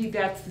 to me,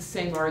 that's the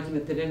same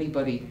argument that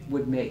anybody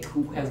would make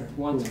who has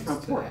one's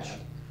front porch.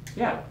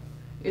 Yeah,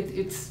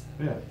 it's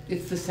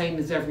the same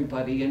as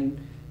everybody, and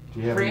Do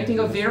you have granting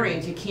a any idea?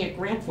 variance, you can't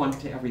grant one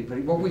to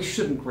everybody. Well, we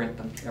shouldn't grant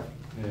them to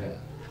everybody.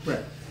 Yeah.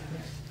 Right.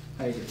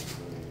 I agree.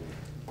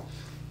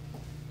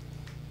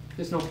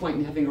 There's no point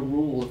in having a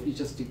rule if you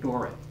just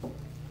ignore it.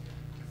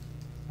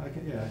 I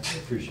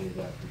appreciate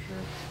that for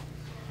sure.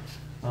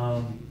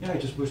 Yeah, I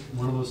just wish,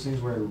 one of those things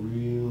where I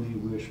really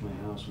wish my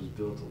house was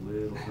built a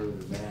little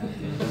further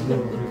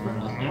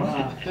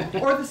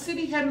back. Or the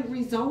city hadn't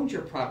rezoned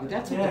your property,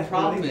 that's what the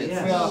problem is.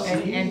 Yeah. Well,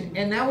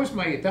 and that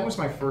was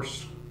my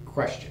first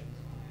question.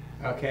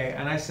 Okay,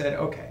 and I said,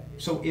 okay,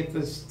 so if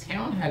the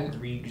town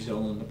hadn't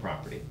rezoned the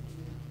property,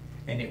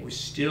 and it was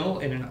still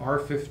in an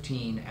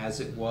R15 as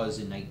it was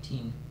in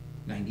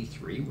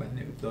 1993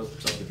 when the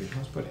subdivision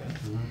was put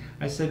in,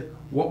 I said,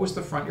 what was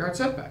the front yard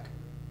setback?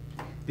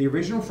 The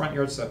original front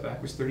yard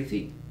setback was 30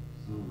 feet.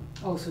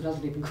 Oh, so it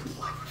doesn't even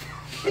comply.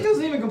 It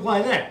doesn't even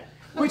comply then.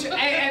 Which,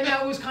 and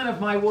that was kind of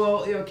my,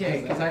 well,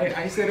 okay, because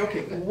I said,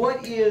 okay, what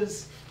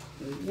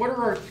are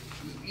our,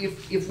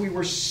 if we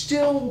were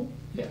still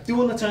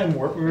doing the time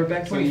warp, we were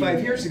back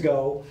 25 years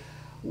ago,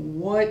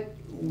 what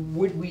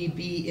would we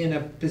be in a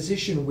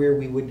position where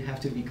we wouldn't have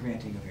to be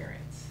granting a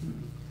variance?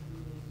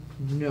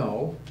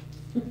 No,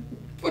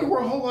 but we're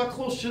a whole lot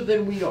closer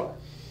than we are.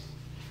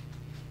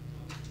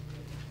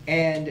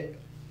 And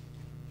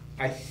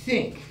I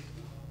think,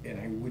 and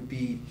I would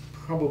be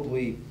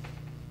probably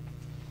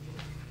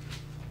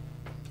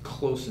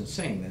close in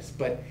saying this,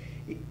 but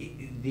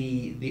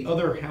the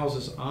other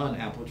houses on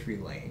Apple Tree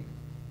Lane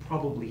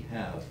probably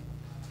have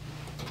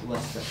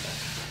less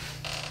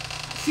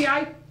setback. See,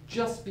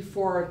 just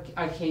before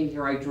I came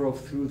here, I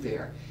drove through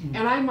there,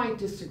 and I might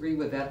disagree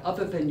with that,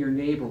 other than your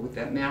neighbor with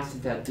that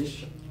massive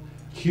addition.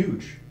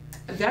 Huge.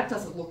 That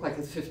doesn't look like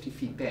it's 50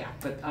 feet back,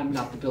 but I'm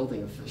not the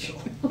building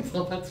official,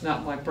 so that's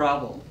not my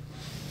problem.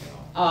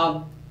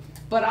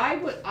 But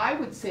I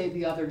would say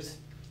the others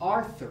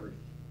are 30.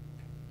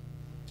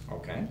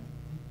 Okay.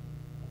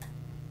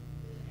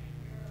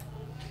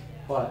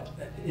 But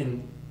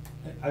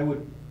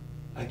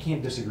I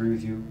can't disagree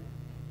with you.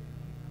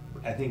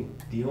 I think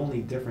the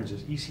only difference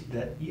is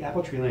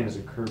Apple Tree Lane is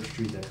a curved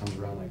street that comes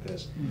around like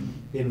this.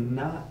 And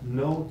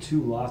no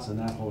two lots on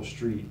that whole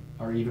street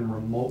are even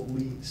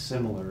remotely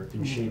similar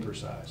in shape or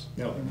size.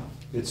 No, they're not.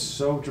 It's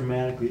so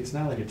dramatically, it's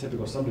not like a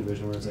typical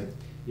subdivision where it's like,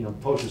 you know,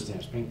 postage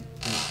stamps, pink.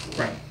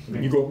 Right.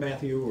 You go up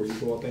Matthew, or you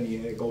go up any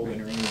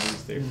Golden, or any of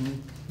these there.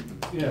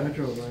 Yeah, I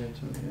drove by it,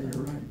 so yeah,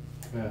 you're right.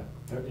 Yeah,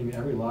 I mean,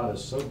 every lot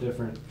is so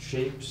different,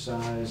 shape,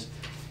 size,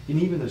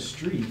 and even the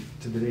street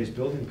to today's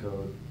building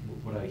code,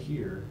 what I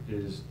hear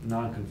is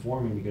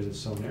non-conforming because it's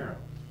so narrow.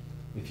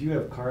 If you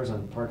have cars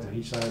parked on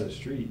each side of the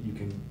street, you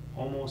can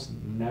almost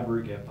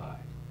never get by.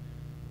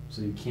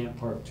 So you can't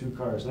park two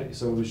cars.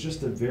 So it was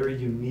just a very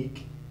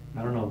unique,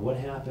 I don't know what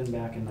happened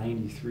back in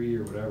 '93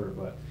 or whatever,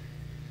 but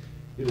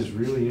it is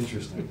really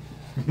interesting.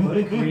 But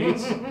it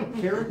creates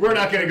character. We're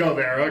not gonna go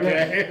there,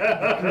 okay?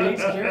 It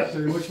creates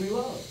character, which we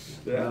love.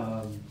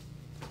 Yeah.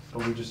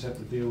 But we just have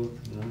to deal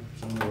with, you know,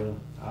 some of the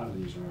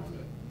oddities around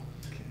it.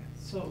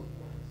 So,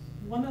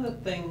 one of the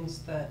things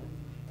that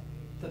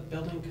the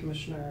building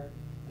commissioner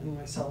and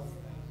myself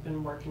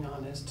been working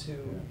on is to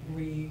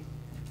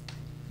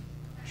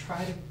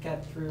try to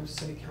get through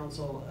city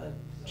council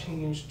a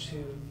change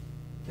to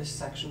this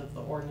section of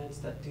the ordinance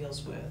that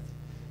deals with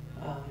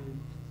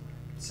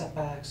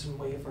setbacks and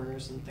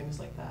waivers and things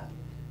like that.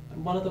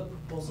 And one of the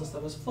proposals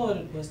that was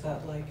floated was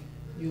that, like,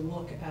 you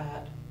look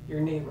at your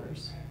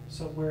neighbors,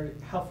 so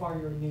how far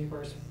your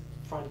neighbor's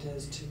front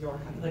is to your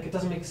house. Like, it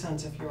doesn't make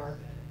sense if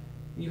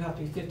you have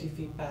to be 50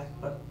 feet back,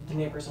 but the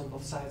neighbors on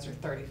both sides are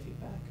 30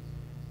 feet back.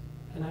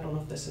 And I don't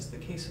know if this is the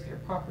case with your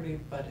property,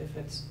 but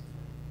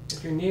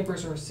if your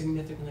neighbors are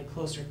significantly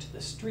closer to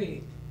the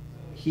street,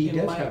 He It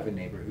does might- have a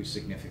neighbor who's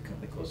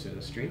significantly closer to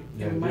the street.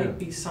 Yeah, it I might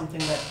do. be something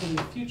that in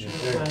the future,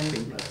 Yeah.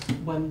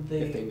 when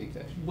If they make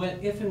that.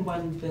 if and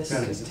when this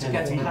Kind of as a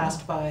gets 10 feet.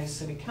 passed by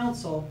city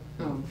council,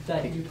 Oh.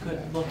 that you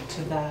could look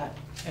to that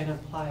and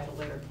apply at a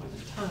later point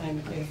in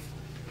time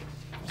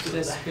if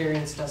this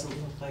variance doesn't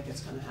look like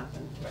it's gonna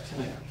happen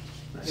tonight.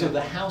 So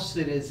the house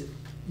that is if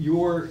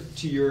you're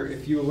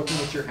looking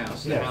at your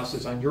house, the Yeah. house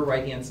that's on your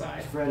right-hand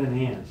side, Fred and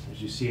Ann,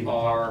 as you see in the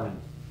are, document.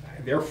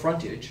 their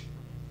frontage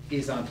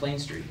is on Plain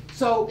Street.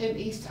 So in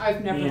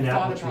I've never And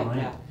thought Apple Tree about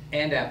Lane. that.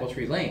 and Apple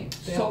Tree Lane.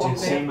 They So have two-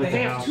 Same with they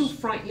the have house. two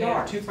front They have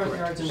yards. two front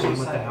yards and Same two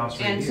with the side house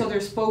yards. right And so here.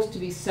 they're supposed to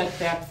be set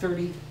back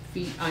 30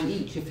 feet on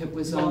each if it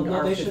was Well, owned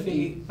no, they should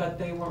be, R50. but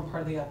they weren't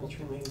part of the Apple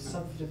Tree Lane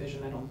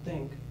subdivision, I don't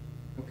think.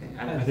 Okay,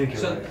 I think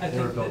So, you're right, I they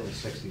were think built in that- the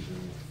sixties.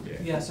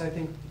 Yeah, so I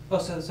think,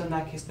 so in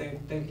that case,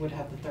 they would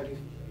have the 30,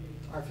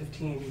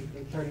 R15,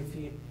 30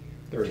 feet.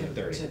 30 to- and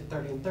 30. To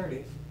 30 and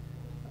 30.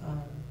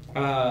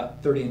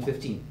 30 and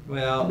 15.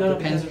 Well, No,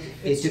 depends. because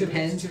It it's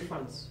depends. two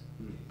fronts.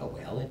 Oh,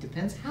 well, it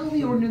depends how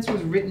the ordinance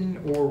was written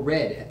or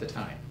read at the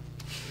time.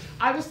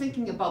 I was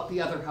thinking about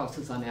the other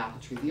houses on Apple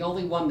Tree. The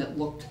only one that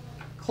looked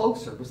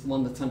closer was the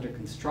one that's under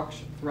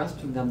construction. The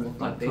rest of them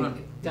looked like they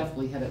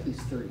definitely had at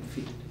least 30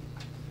 feet.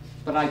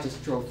 But I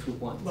just drove through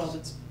once. Well,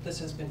 this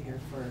has been here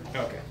for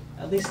Okay.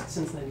 at least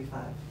since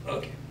 95.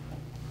 Okay.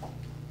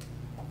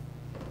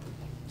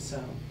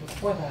 So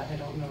before that, I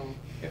don't know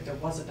if there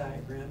was a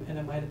diagram, and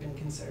it might have been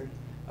considered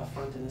a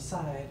front and a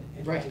side.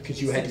 in Right,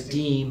 because you had to 1960.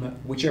 deem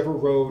whichever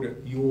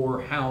road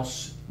your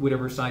house,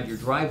 whatever side your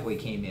driveway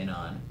came in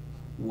on,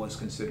 was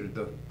considered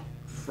the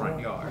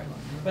front yard.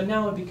 But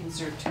now it would be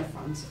considered two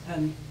fronts,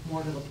 and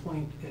more to the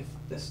point, if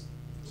this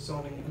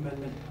zoning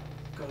amendment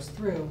goes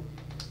through,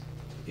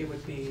 it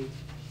would be,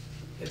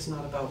 it's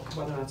not about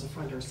whether or not it's a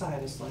front or a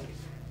side, it's like,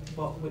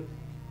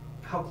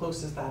 how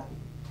close is that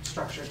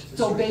structure to the street?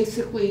 So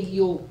basically,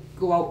 you'll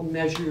go out and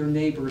measure your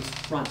neighbor's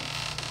front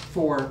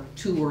for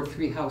 2 or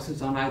 3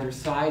 houses on either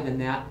side, and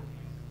that,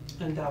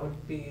 And that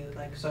would be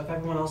like, so if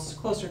everyone else is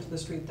closer to the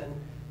street, then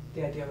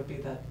the idea would be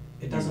that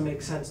it doesn't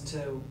make sense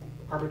to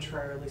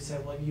arbitrarily say,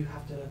 well, you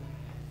have to,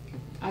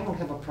 I don't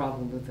have a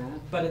problem with that.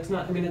 but it's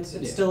not, I mean, it's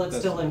Yeah,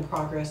 still in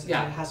progress, and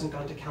Yeah. it hasn't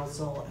gone to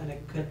council, and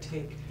it could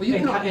take. Well, you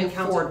and can co- only and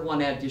council- afford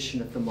one addition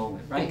at the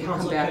moment, right? And You come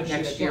council back could shoot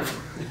next it year.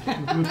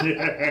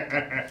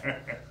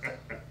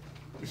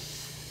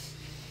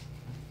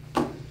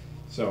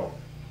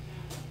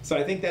 So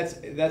I think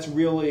that's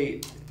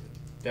really,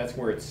 that's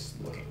where it's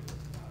looking.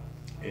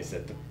 Is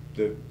that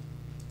the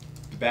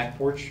back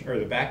porch, or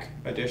the back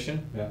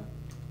addition, Yeah.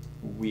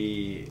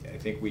 I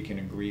think we can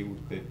agree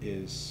that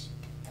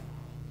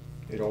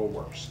it all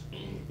works.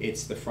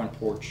 It's the front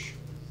porch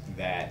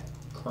that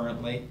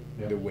currently,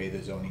 Yeah. the way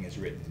the zoning is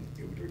written,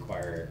 it would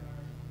require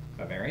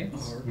a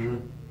variance.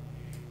 Mhm.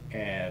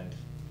 And,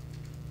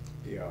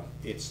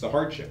 it's the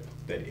hardship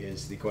that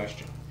is the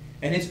question.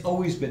 And it's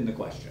always been the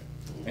question.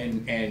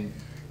 And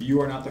you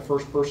are not the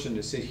first person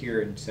to sit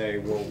here and say,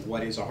 well,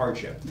 what is a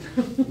hardship?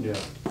 Yeah.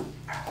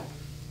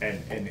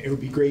 And it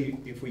would be great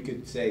if we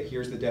could say,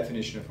 here's the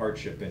definition of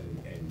hardship,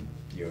 and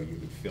you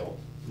would fill,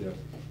 Yeah.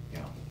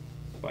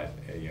 but,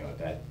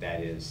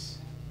 that is,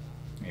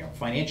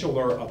 financial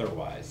or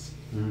otherwise,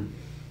 Mhm.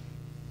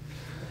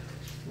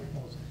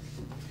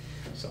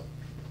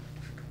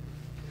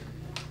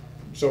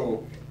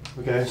 so,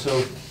 Okay,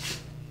 so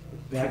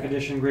back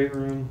addition, great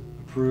room,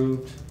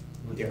 approved,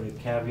 with Yeah. the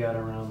caveat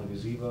around the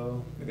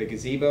gazebo. the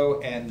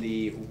gazebo and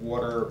the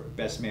water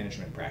best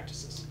management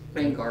practices,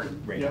 Rain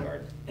garden. rain Yep.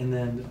 garden. And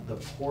then the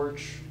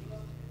porch,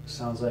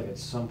 sounds like at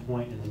some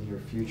point in the near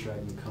future, I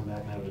can come back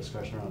and have a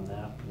discussion around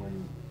that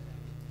when,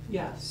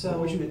 Yeah, so. what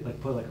would you,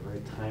 like, put like a very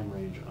time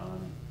range on,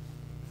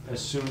 as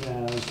soon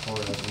as or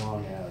as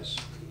long as?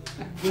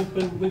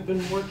 We've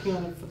been working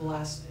on it for the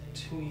last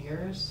 2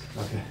 years.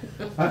 Okay.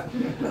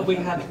 We've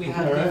All had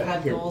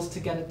right. goals to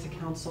get it to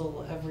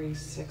council every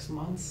 6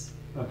 months.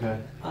 Okay.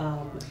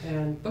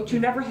 And. But you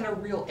never had a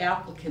real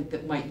applicant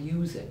that might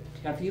use it,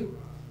 have you?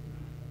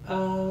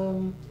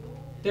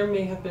 There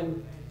may have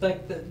been,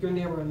 like, your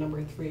neighbor on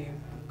number 3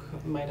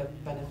 might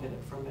have benefited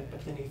from it,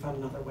 but then he found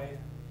another way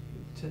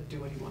to do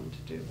what he wanted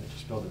to do.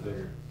 Just build it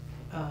bigger.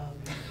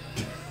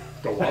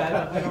 Go But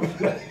I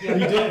don't, yeah,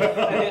 You did.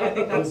 I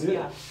think that's, You did.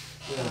 yeah.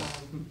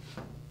 Yeah.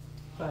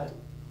 But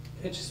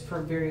it's just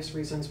for various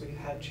reasons, we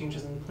had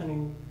changes in the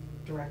planning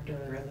director,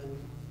 and then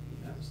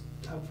I was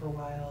out for a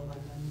while,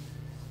 and then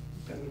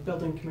been the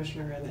building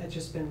commissioner, and it's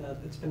just been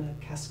it's been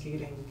a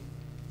cascading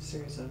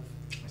series of.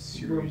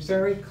 We're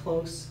very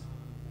close,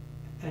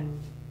 and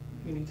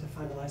we need to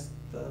finalize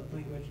the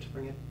language to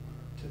bring it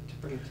to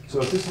bring it to So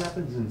council. if this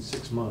happens in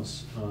 6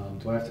 months,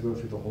 do I have to go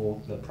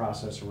through the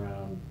process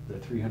around the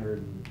 $300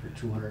 or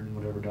 $200 and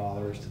whatever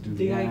dollars to do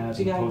the ads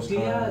and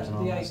postcards and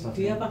all that stuff?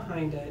 The idea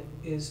behind it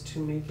is to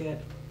make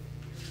it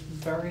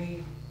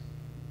very,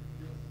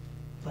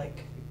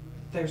 like,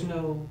 there's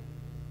no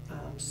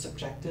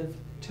subjective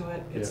to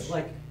it. It's Yes.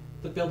 like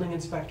the building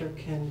inspector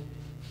can,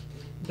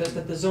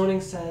 the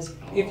zoning says,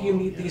 if you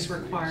meet these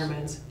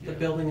requirements, the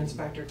building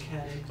inspector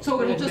can.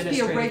 So it'll just be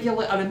a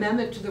administrative- an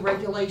amendment to the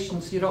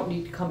regulations, you don't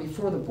need to come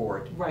before the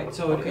board. Right,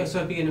 so Okay.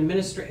 it'd be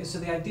an so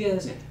the idea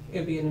is, Yeah.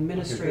 it'd be an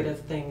administrative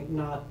thing,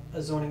 not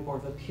a zoning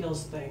board of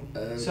appeals thing. So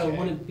it Okay.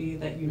 wouldn't be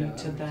that you need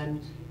to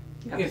then,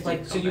 Yeah, if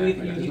like, so come you back,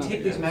 either, there's you take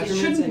nothing these else. It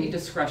measurements shouldn't and. be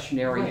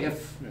discretionary Right.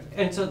 if,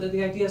 And so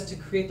the idea is to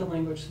create the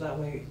language so that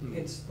way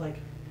it's like,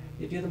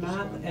 you do the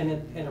math and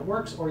it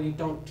works, or you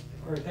don't,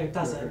 or it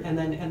doesn't. And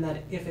that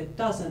if it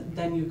doesn't,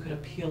 then you could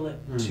appeal it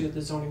to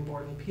the zoning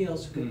board of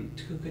appeals, who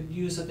could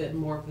use a bit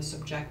more of the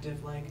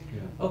subjective, like,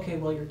 Yeah. okay,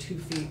 well, you're 2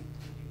 feet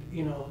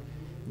you know,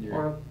 Yeah.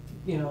 or,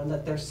 you know,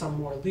 that there's some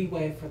more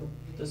leeway for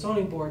the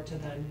zoning board to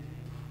then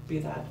be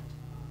that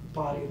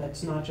body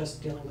that's not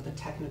just dealing with the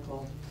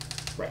technical,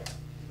 Right.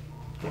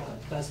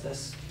 does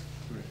this,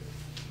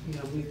 you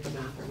know, meet the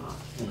math or not.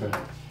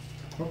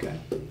 Okay. Okay.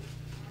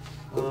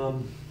 A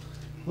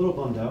little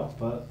bummed out,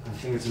 but I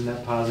think it's a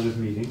net positive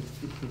meeting.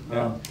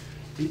 Yeah.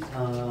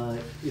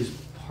 Is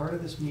part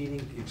of this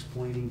meeting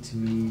explaining to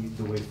me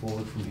the way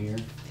forward from here?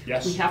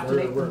 Yes. We have to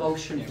make the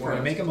motion Yeah, for we're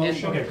gonna it. make a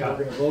motion, Okay, we're got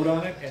it. gonna vote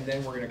on it, and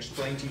then we're gonna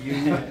explain to you,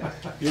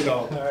 you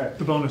know, right.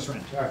 the bonus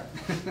rent. All right.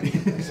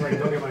 So I can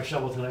go get my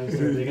shovel tonight and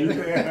start digging?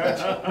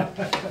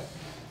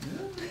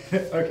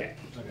 Okay,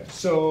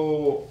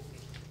 so,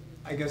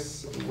 I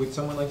guess, would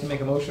someone like to make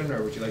a motion,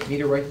 or would you like me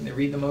to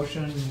read the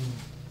motion?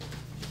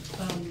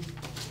 Can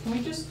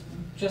we just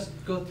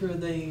go through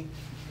the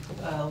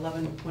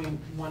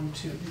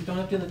 11.12, you don't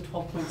have to do the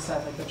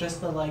 12.7, but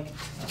just the like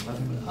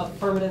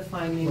affirmative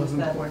findings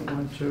that,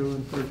 11.12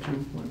 and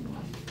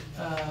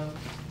 13.1.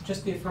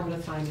 just the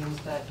affirmative findings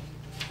that,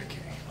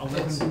 Okay,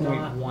 It's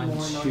not more 11.12, a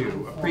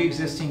non-conforming.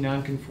 pre-existing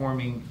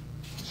non-conforming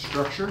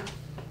structure?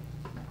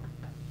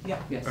 yeah.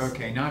 Yes.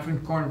 Okay,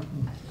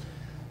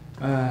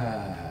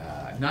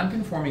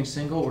 non-conforming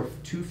single or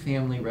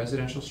two-family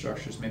residential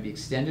structures may be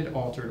extended,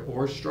 altered,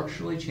 or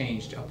structurally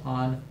changed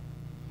upon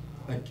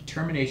a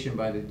determination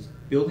by the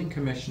building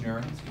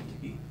commissioner.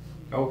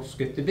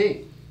 Skip to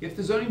B. If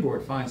the zoning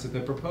board finds that the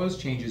proposed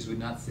changes would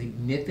not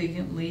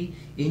significantly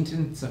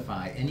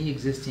intensify any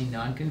existing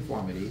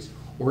nonconformities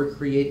or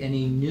create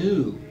any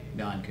new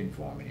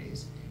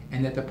nonconformities,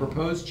 and that the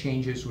proposed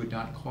changes would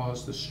not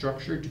cause the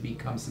structure to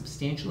become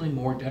substantially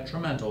more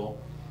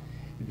detrimental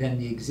than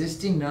the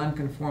existing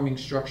non-conforming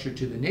structure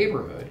to the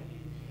neighborhood,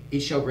 it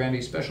shall grant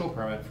a special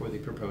permit for the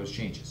proposed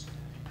changes.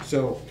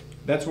 So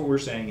that's what we're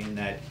saying, in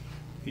that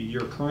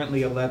you're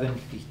currently 11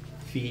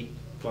 feet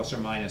plus or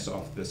minus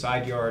off the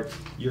side yard.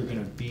 You're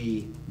gonna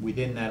be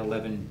within that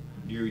 11,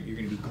 you're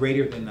gonna be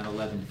greater than that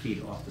 11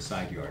 feet off the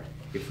side yard.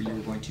 If you were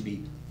going to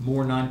be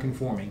more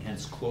non-conforming,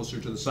 hence closer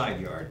to the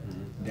side yard,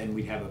 then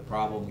we'd have a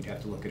problem, we'd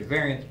have to look at a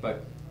variance,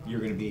 but you're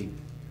gonna be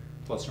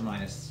plus or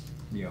minus,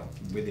 you know,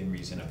 within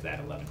reason of that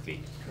 11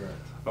 feet. Correct.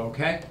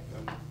 Okay?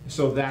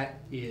 So that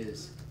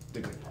is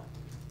the good part.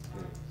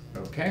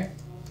 Okay?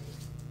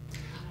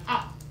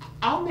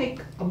 I'll make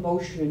a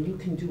motion and you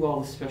can do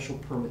all the special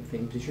permit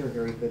things, because you're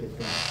very good at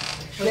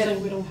that. But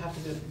then we don't have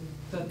to do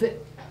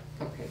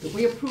Okay, that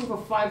we approve a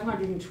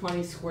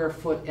 520 square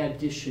foot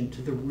addition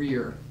to the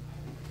rear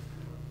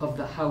of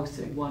the house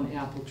at 1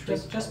 Apple Tree.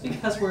 just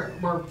because we're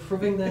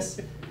approving this,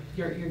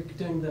 you're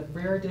doing the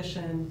rear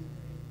addition,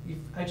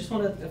 I just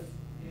wanted,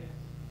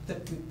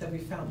 that we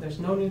found, there's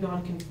no new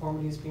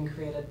nonconformities being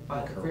created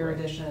by the rear Correct.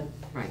 addition.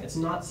 Right. It's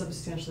not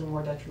substantially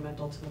more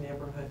detrimental to the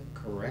neighborhood,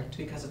 Correct.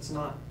 because it's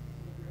not.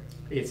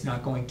 It's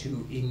not going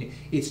to,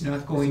 it's not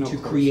There's going no to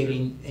closer.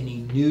 create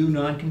any new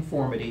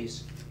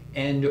nonconformities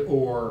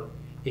and/or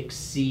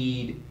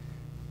exceed,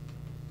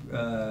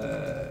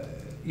 than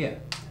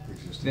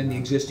the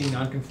existing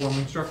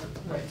nonconforming structure.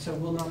 Right, so it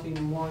will not be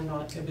more it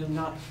will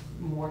not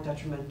more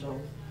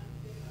detrimental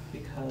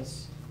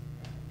because,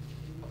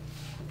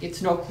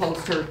 It's no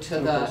closer to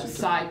No the closer to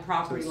side the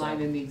property line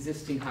side. in the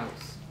existing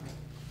house.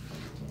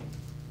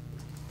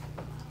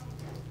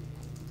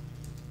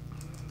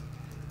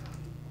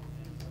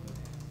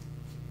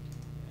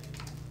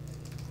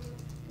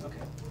 okay.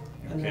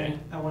 And then Okay.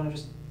 I wanna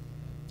just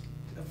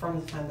affirm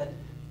the fact that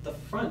the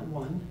front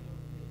one,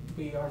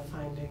 we are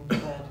finding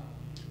that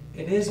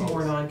it is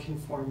more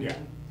non-conforming. Yeah.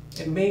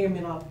 It may or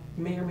may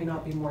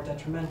not be more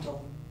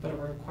detrimental, but it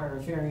will require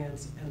a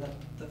variance, and that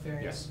the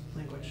variance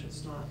language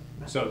is not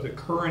met. So the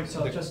current,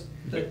 So just,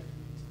 thank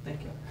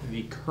you.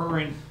 the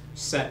current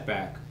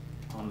setback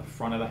on the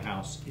front of the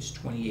house is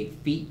 28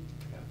 feet.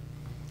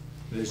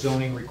 The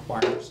zoning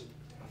requires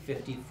a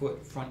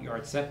 50-foot front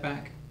yard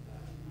setback.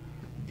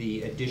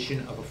 The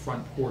addition of a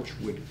front porch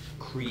would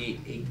create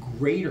a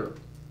greater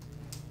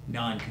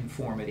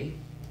nonconformity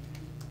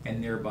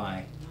and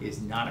thereby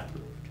is not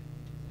approved.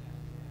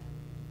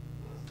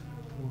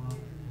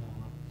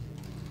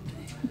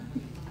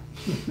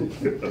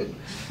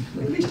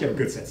 At least you have a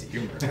good sense of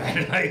humor.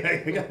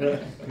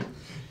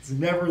 It's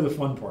never the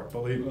fun part,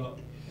 believe me. Well,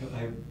 I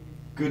have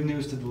good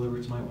news to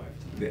deliver to my wife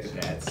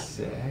tonight.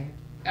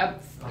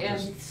 That's,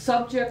 And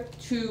subject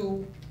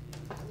to,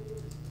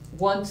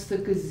 once the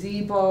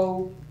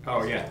gazebo,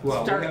 oh, yeah,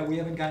 well, Start- we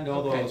haven't gotten to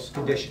all Okay, those all right.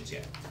 conditions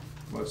yet.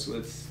 Let's,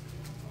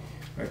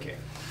 okay,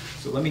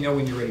 so let me know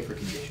when you're ready for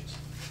conditions.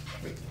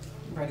 Wait.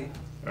 Ready.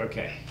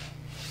 Okay.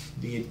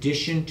 The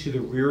addition to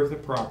the rear of the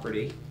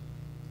property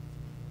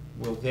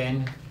will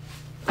then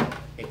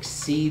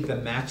exceed the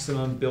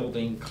maximum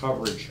building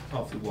coverage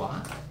of the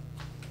lot.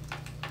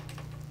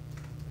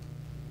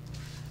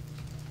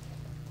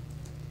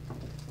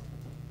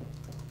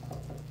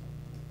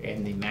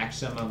 And the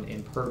maximum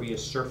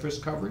impervious surface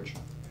coverage.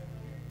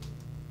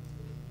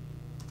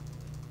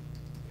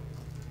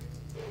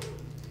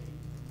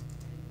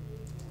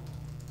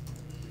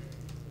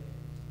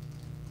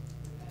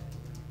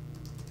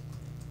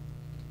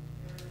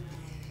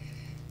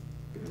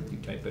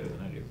 it better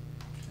than I do.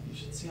 You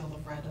should see all the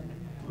red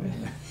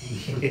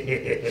in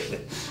there.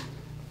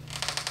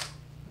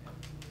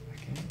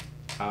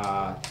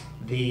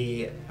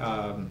 The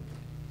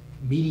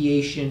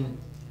mediation,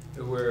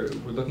 we're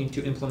looking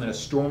to implement a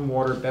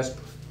stormwater best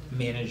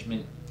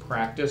management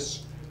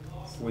practice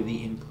for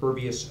the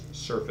impervious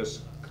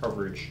surface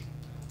coverage,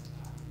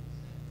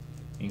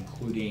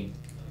 including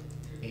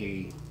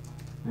a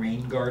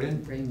rain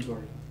garden. Rain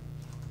garden.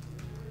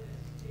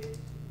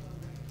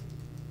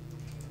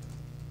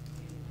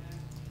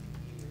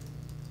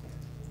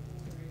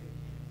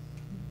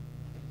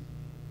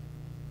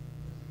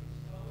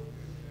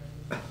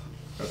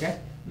 Okay?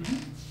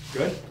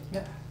 Good?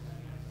 Yeah.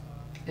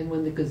 And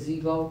when the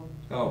gazebo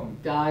Oh,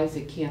 dies,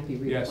 it can't be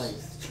Yes.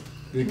 replaced.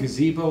 the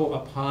gazebo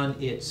upon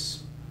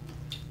its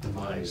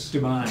Demise.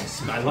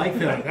 demise. I like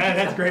that.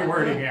 That's great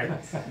wording here.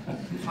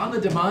 On the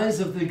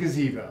demise of the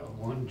gazebo.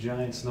 One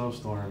giant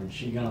snowstorm and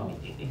she gone.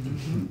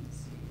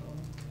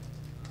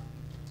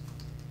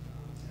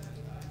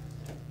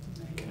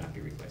 Cannot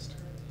be replaced.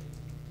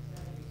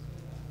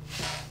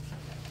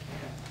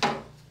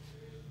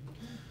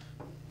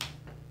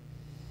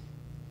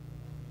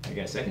 I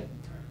got a second?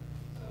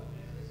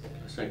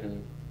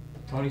 Second.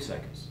 Tony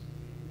seconds.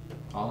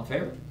 All in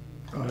favor?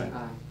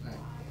 Aye.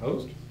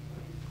 Opposed?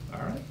 All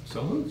right,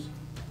 so moves.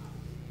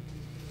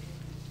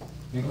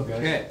 Thank you, guys.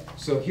 Okay,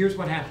 so here's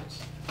what happens.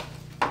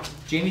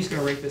 Jamie's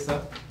gonna write this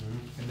up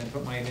Mhm. and then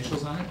put my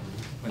initials on it.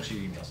 When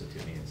she emails it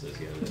to me and says,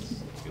 yeah, that's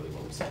really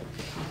what we said.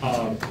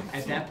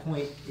 At that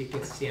point, it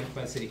gets stamped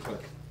by the city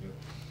clerk. Yep.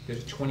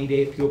 There's a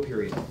 20-day appeal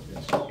period,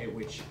 Yes. at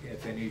which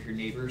if any of your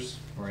neighbors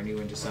or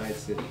anyone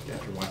decides that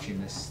after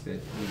watching this, that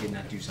we did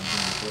not do something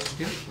we're supposed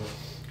to do,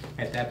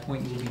 at that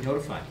point, you will be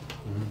notified.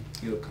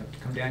 Mhm. You'll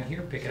come down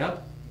here, pick it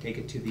up, take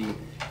it to the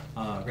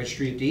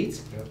registry of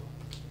deeds, Yep.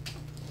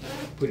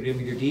 put it in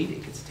with your deed,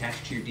 it gets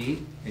attached to your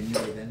deed, and you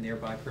are then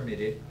thereby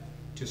permitted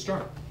to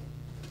start.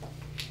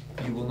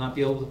 You will not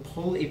be able to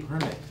pull a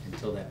permit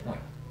until that point.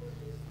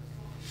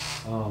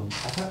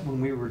 I thought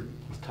when we were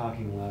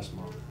talking last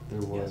month,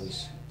 there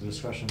was the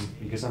discussion,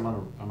 because I'm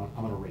on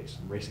a race,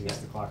 I'm racing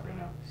against the clock right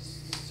now.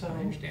 So I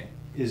understand.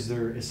 Is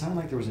there, it sounded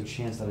like there was a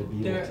chance that I'd be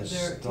able there to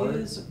start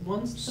is,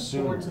 once the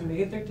sooner. board's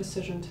made their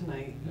decision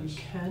tonight, you Yes.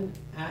 can,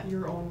 at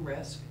your own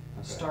risk,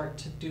 Okay. start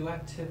to do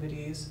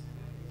activities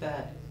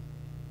that,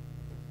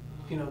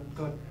 you know,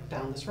 go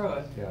down this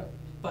road. Yeah,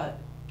 But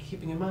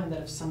keeping in mind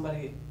that if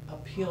somebody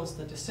appeals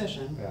the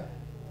decision, yeah.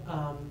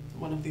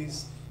 one of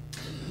these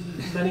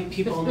many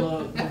people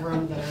in the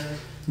room that are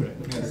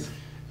with their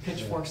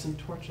pitchforks and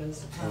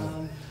torches,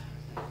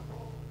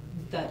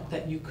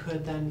 that you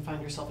could then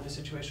find yourself in a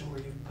situation where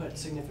you've put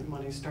significant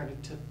money,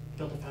 started to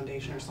build a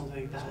foundation or something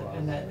like that, That's what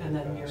and I was then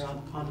wondering you're fast.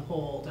 on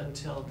hold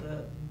until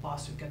the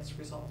lawsuit gets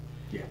resolved.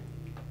 Yeah.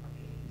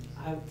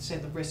 I would say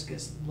the risk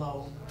is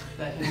low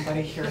that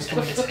anybody here is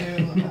going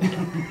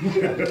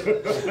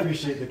to, I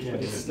appreciate the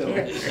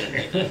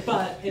candidate.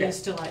 but it is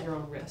still at your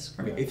own risk.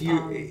 I mean, if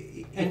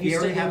And you you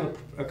already still have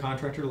a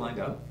contractor lined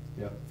up,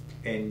 Yep.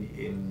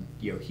 and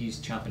you know, he's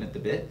chomping at the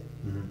bit,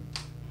 Mhm.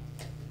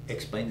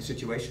 explain the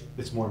situation.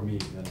 It's more me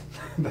than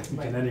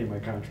Right. any of my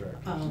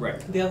contractors. Right.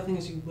 The other thing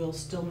is you will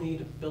still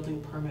need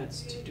building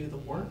permits to do the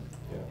work,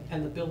 Yeah.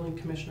 and the building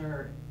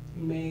commissioner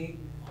may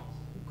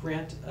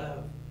grant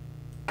a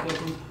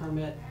building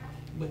permit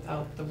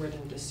without the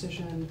written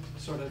decision,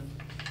 sort of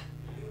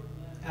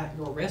at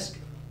your risk,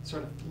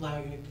 sort of allow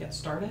you to get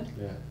started.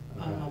 Yeah,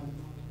 okay.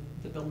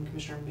 The building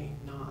commissioner may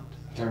not.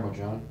 Talking about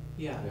John?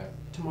 Yeah, Yeah.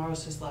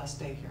 tomorrow's his last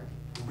day here,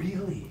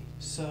 Really?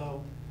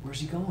 so Where's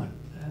he going?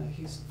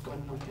 he's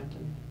going to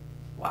Northampton,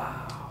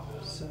 Wow.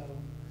 so.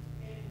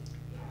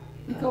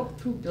 You go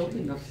through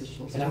building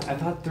officials. And I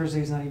thought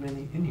Thursday's not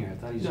even in here. I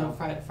thought he's No, off.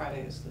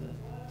 Friday is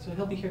so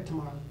he'll be here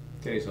tomorrow.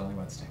 Today's only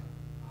Wednesday.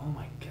 Oh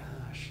my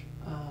gosh.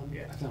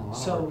 Yeah. I've done a lot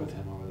So- of work with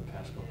him over the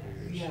past couple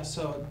of years. Yeah,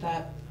 so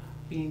that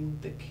being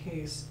the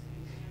case,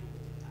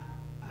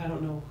 I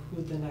don't know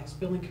who the next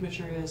building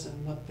commissioner is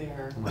and what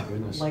their Oh my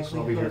goodness. So likelihood.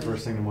 I'll be here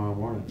first thing tomorrow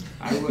morning.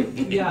 I would.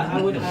 Yeah,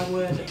 I would,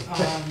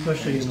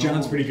 Especially in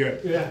John's all- pretty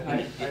good.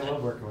 Yeah, I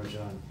love working with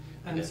John.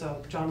 and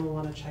so John will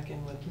wanna check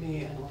in with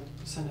me and I'll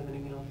send him an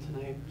email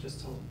tonight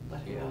just to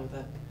let him know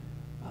that,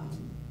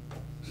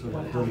 So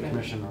what the building happened.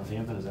 commission in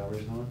Northampton, is that where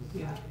he's going?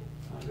 Yeah,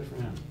 Oh, good for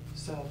him.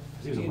 so. 'Cause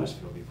he was in you know,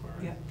 Westfield before,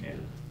 right? Yeah. Yeah.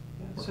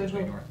 Yeah, Or so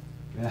Ridgeway he'll- North.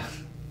 Yeah,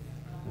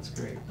 that's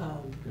great.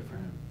 Good for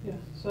him. Yeah,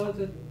 so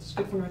it's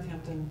good for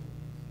Northampton.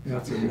 Yeah,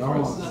 it's Not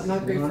enormous.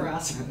 Not great for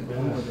us.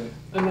 Run with it.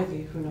 It might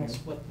be, who knows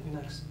what the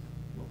next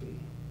will be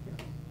here.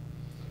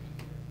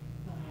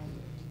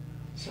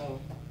 So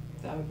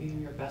that would be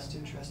in your best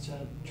interest to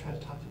try to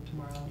talk to him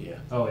tomorrow. Yeah.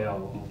 Oh, yeah,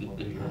 we'll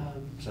be here.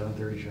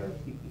 7:30 sharp.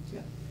 Yeah.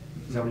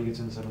 Is that when he gets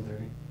in,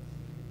 7:30?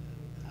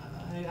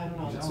 I don't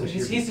know. He's That's- always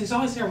here. He's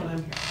always here when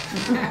I'm here.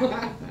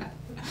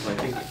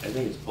 Well, I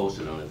think it's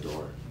posted on the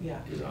door,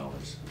 Yeah. his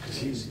hours. Because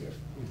he's,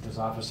 there's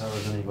office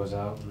hours, then he goes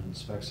out and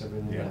inspects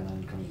everything, Yeah. and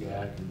then comes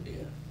back and.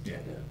 Yeah. Yeah.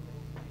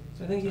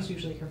 So I think he's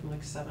usually here from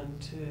like 7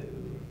 to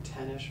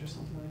 10-ish or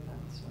something like that,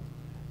 so.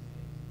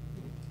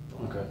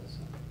 Okay. So,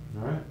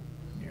 All right.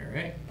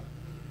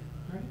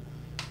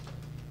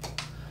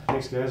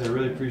 Thanks, guys, I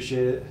really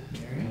appreciate it.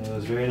 It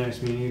was very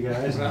nice meeting you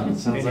guys. Well, It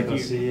sounds and like if I'll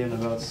you- see you in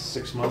about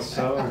 6 months or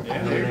so, and Yeah.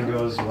 everything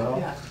goes well.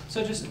 Yeah,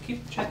 so just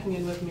keep checking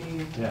in with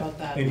me Yeah. about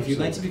that. And if you'd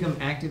like to become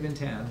active in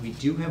town, we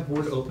do have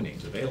board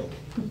openings available.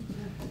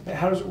 Hey,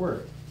 how does it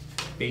work?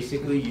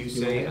 Basically, you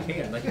say,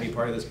 hey, I'd like to be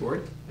part of this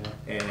board,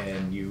 Yeah.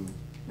 and you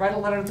Write a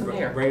letter to the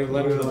mayor. write a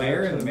letter to the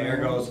mayor, and the mayor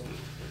goes,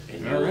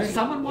 And all right.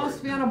 Someone wants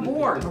to be on a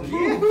board.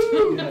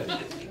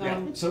 Yeah.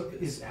 So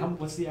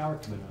what's the hour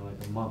commitment,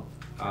 like a month?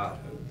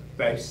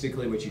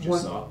 Basically what you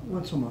just saw.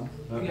 Once a month.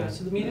 Okay. Yeah,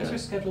 so the meetings Yeah. are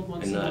scheduled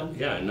once And a not, month.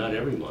 yeah, and not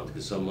every month,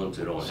 because some months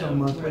they don't have. Some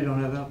months we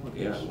don't have Yeah,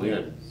 applicants. we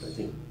had, I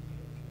think,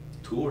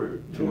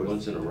 two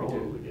months in a row where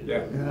we did Yeah.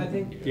 that. Yeah. I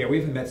think Yeah, we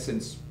haven't met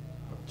since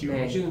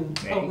May. June,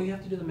 May. oh, we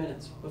have to do the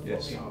minutes before we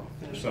Yes.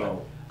 finish.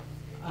 So,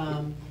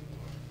 that.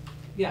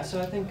 Yeah, so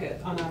I think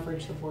on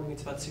average, the board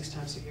meets about 6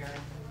 times a year,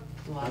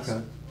 the last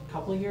Okay.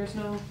 couple of years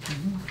now.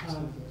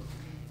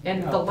 And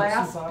Yeah, the put some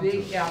last thought big to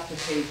it.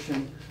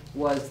 application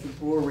was the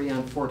brewery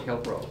on Fort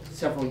Hill Road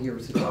several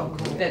years ago.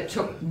 That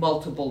took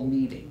multiple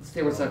meetings.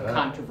 There was a Oh,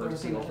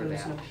 controversy There was over an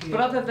that. appeal. But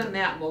other than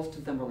that, most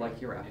of them were like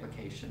your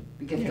application.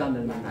 We get done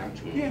in a night.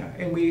 yeah,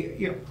 and we,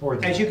 you Or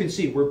know, the- as you can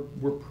see,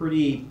 we're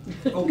pretty,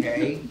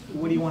 okay,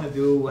 what do you wanna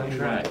do? What do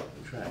you wanna-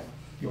 Try.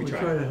 We We try.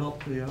 try to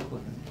help the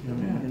applicant, you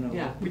know.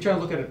 Yeah. We try to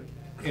look at it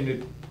in a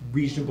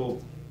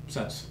reasonable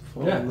sense.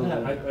 Yeah,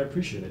 I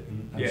appreciate it.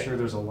 And I'm Yeah. sure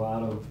there's a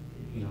lot of,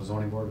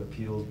 zoning board of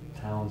appeal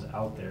towns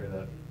out there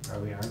that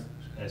probably aren't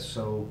as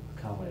so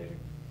accommodating.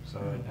 So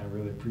I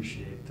really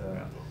appreciate the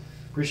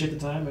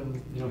time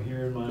and,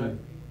 hearing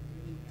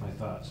my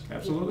thoughts.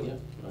 Absolutely. Yeah,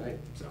 all right.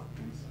 So,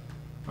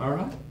 all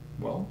right,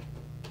 well,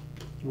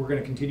 we're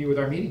gonna continue with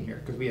our meeting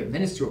here, because we have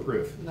minutes to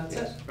approve. And that's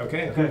it.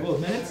 Okay, approval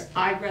of minutes?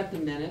 I read the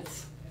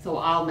minutes, so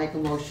I'll make a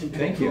motion to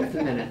Thank you. approve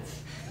the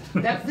minutes.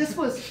 This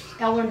was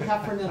Ellen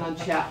Heffernan on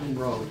Chapman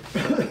Road.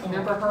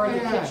 Remember her in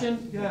the Yeah.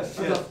 kitchen? Yes,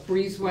 Of the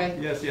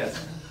breezeway?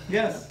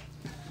 Yes.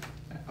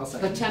 I'll The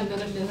second.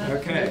 10-minute minute?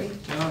 Okay,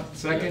 now,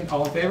 second,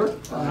 all in favor?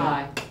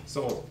 Aye.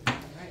 Sold. Right.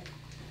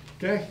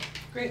 Okay,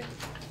 Great.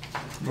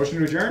 motion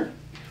to adjourn?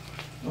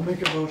 I'll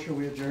make a motion,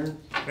 we adjourn.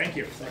 Thank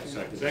you.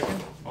 Second.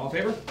 Second, all in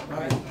favor?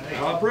 Aye.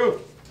 All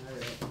approved.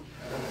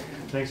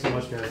 Thanks so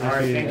much, guys. All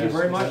right, thank you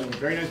very much, Yep.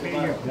 very nice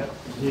meeting you. Yep.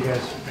 See you guys.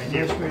 Thank you.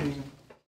 Nice meeting you.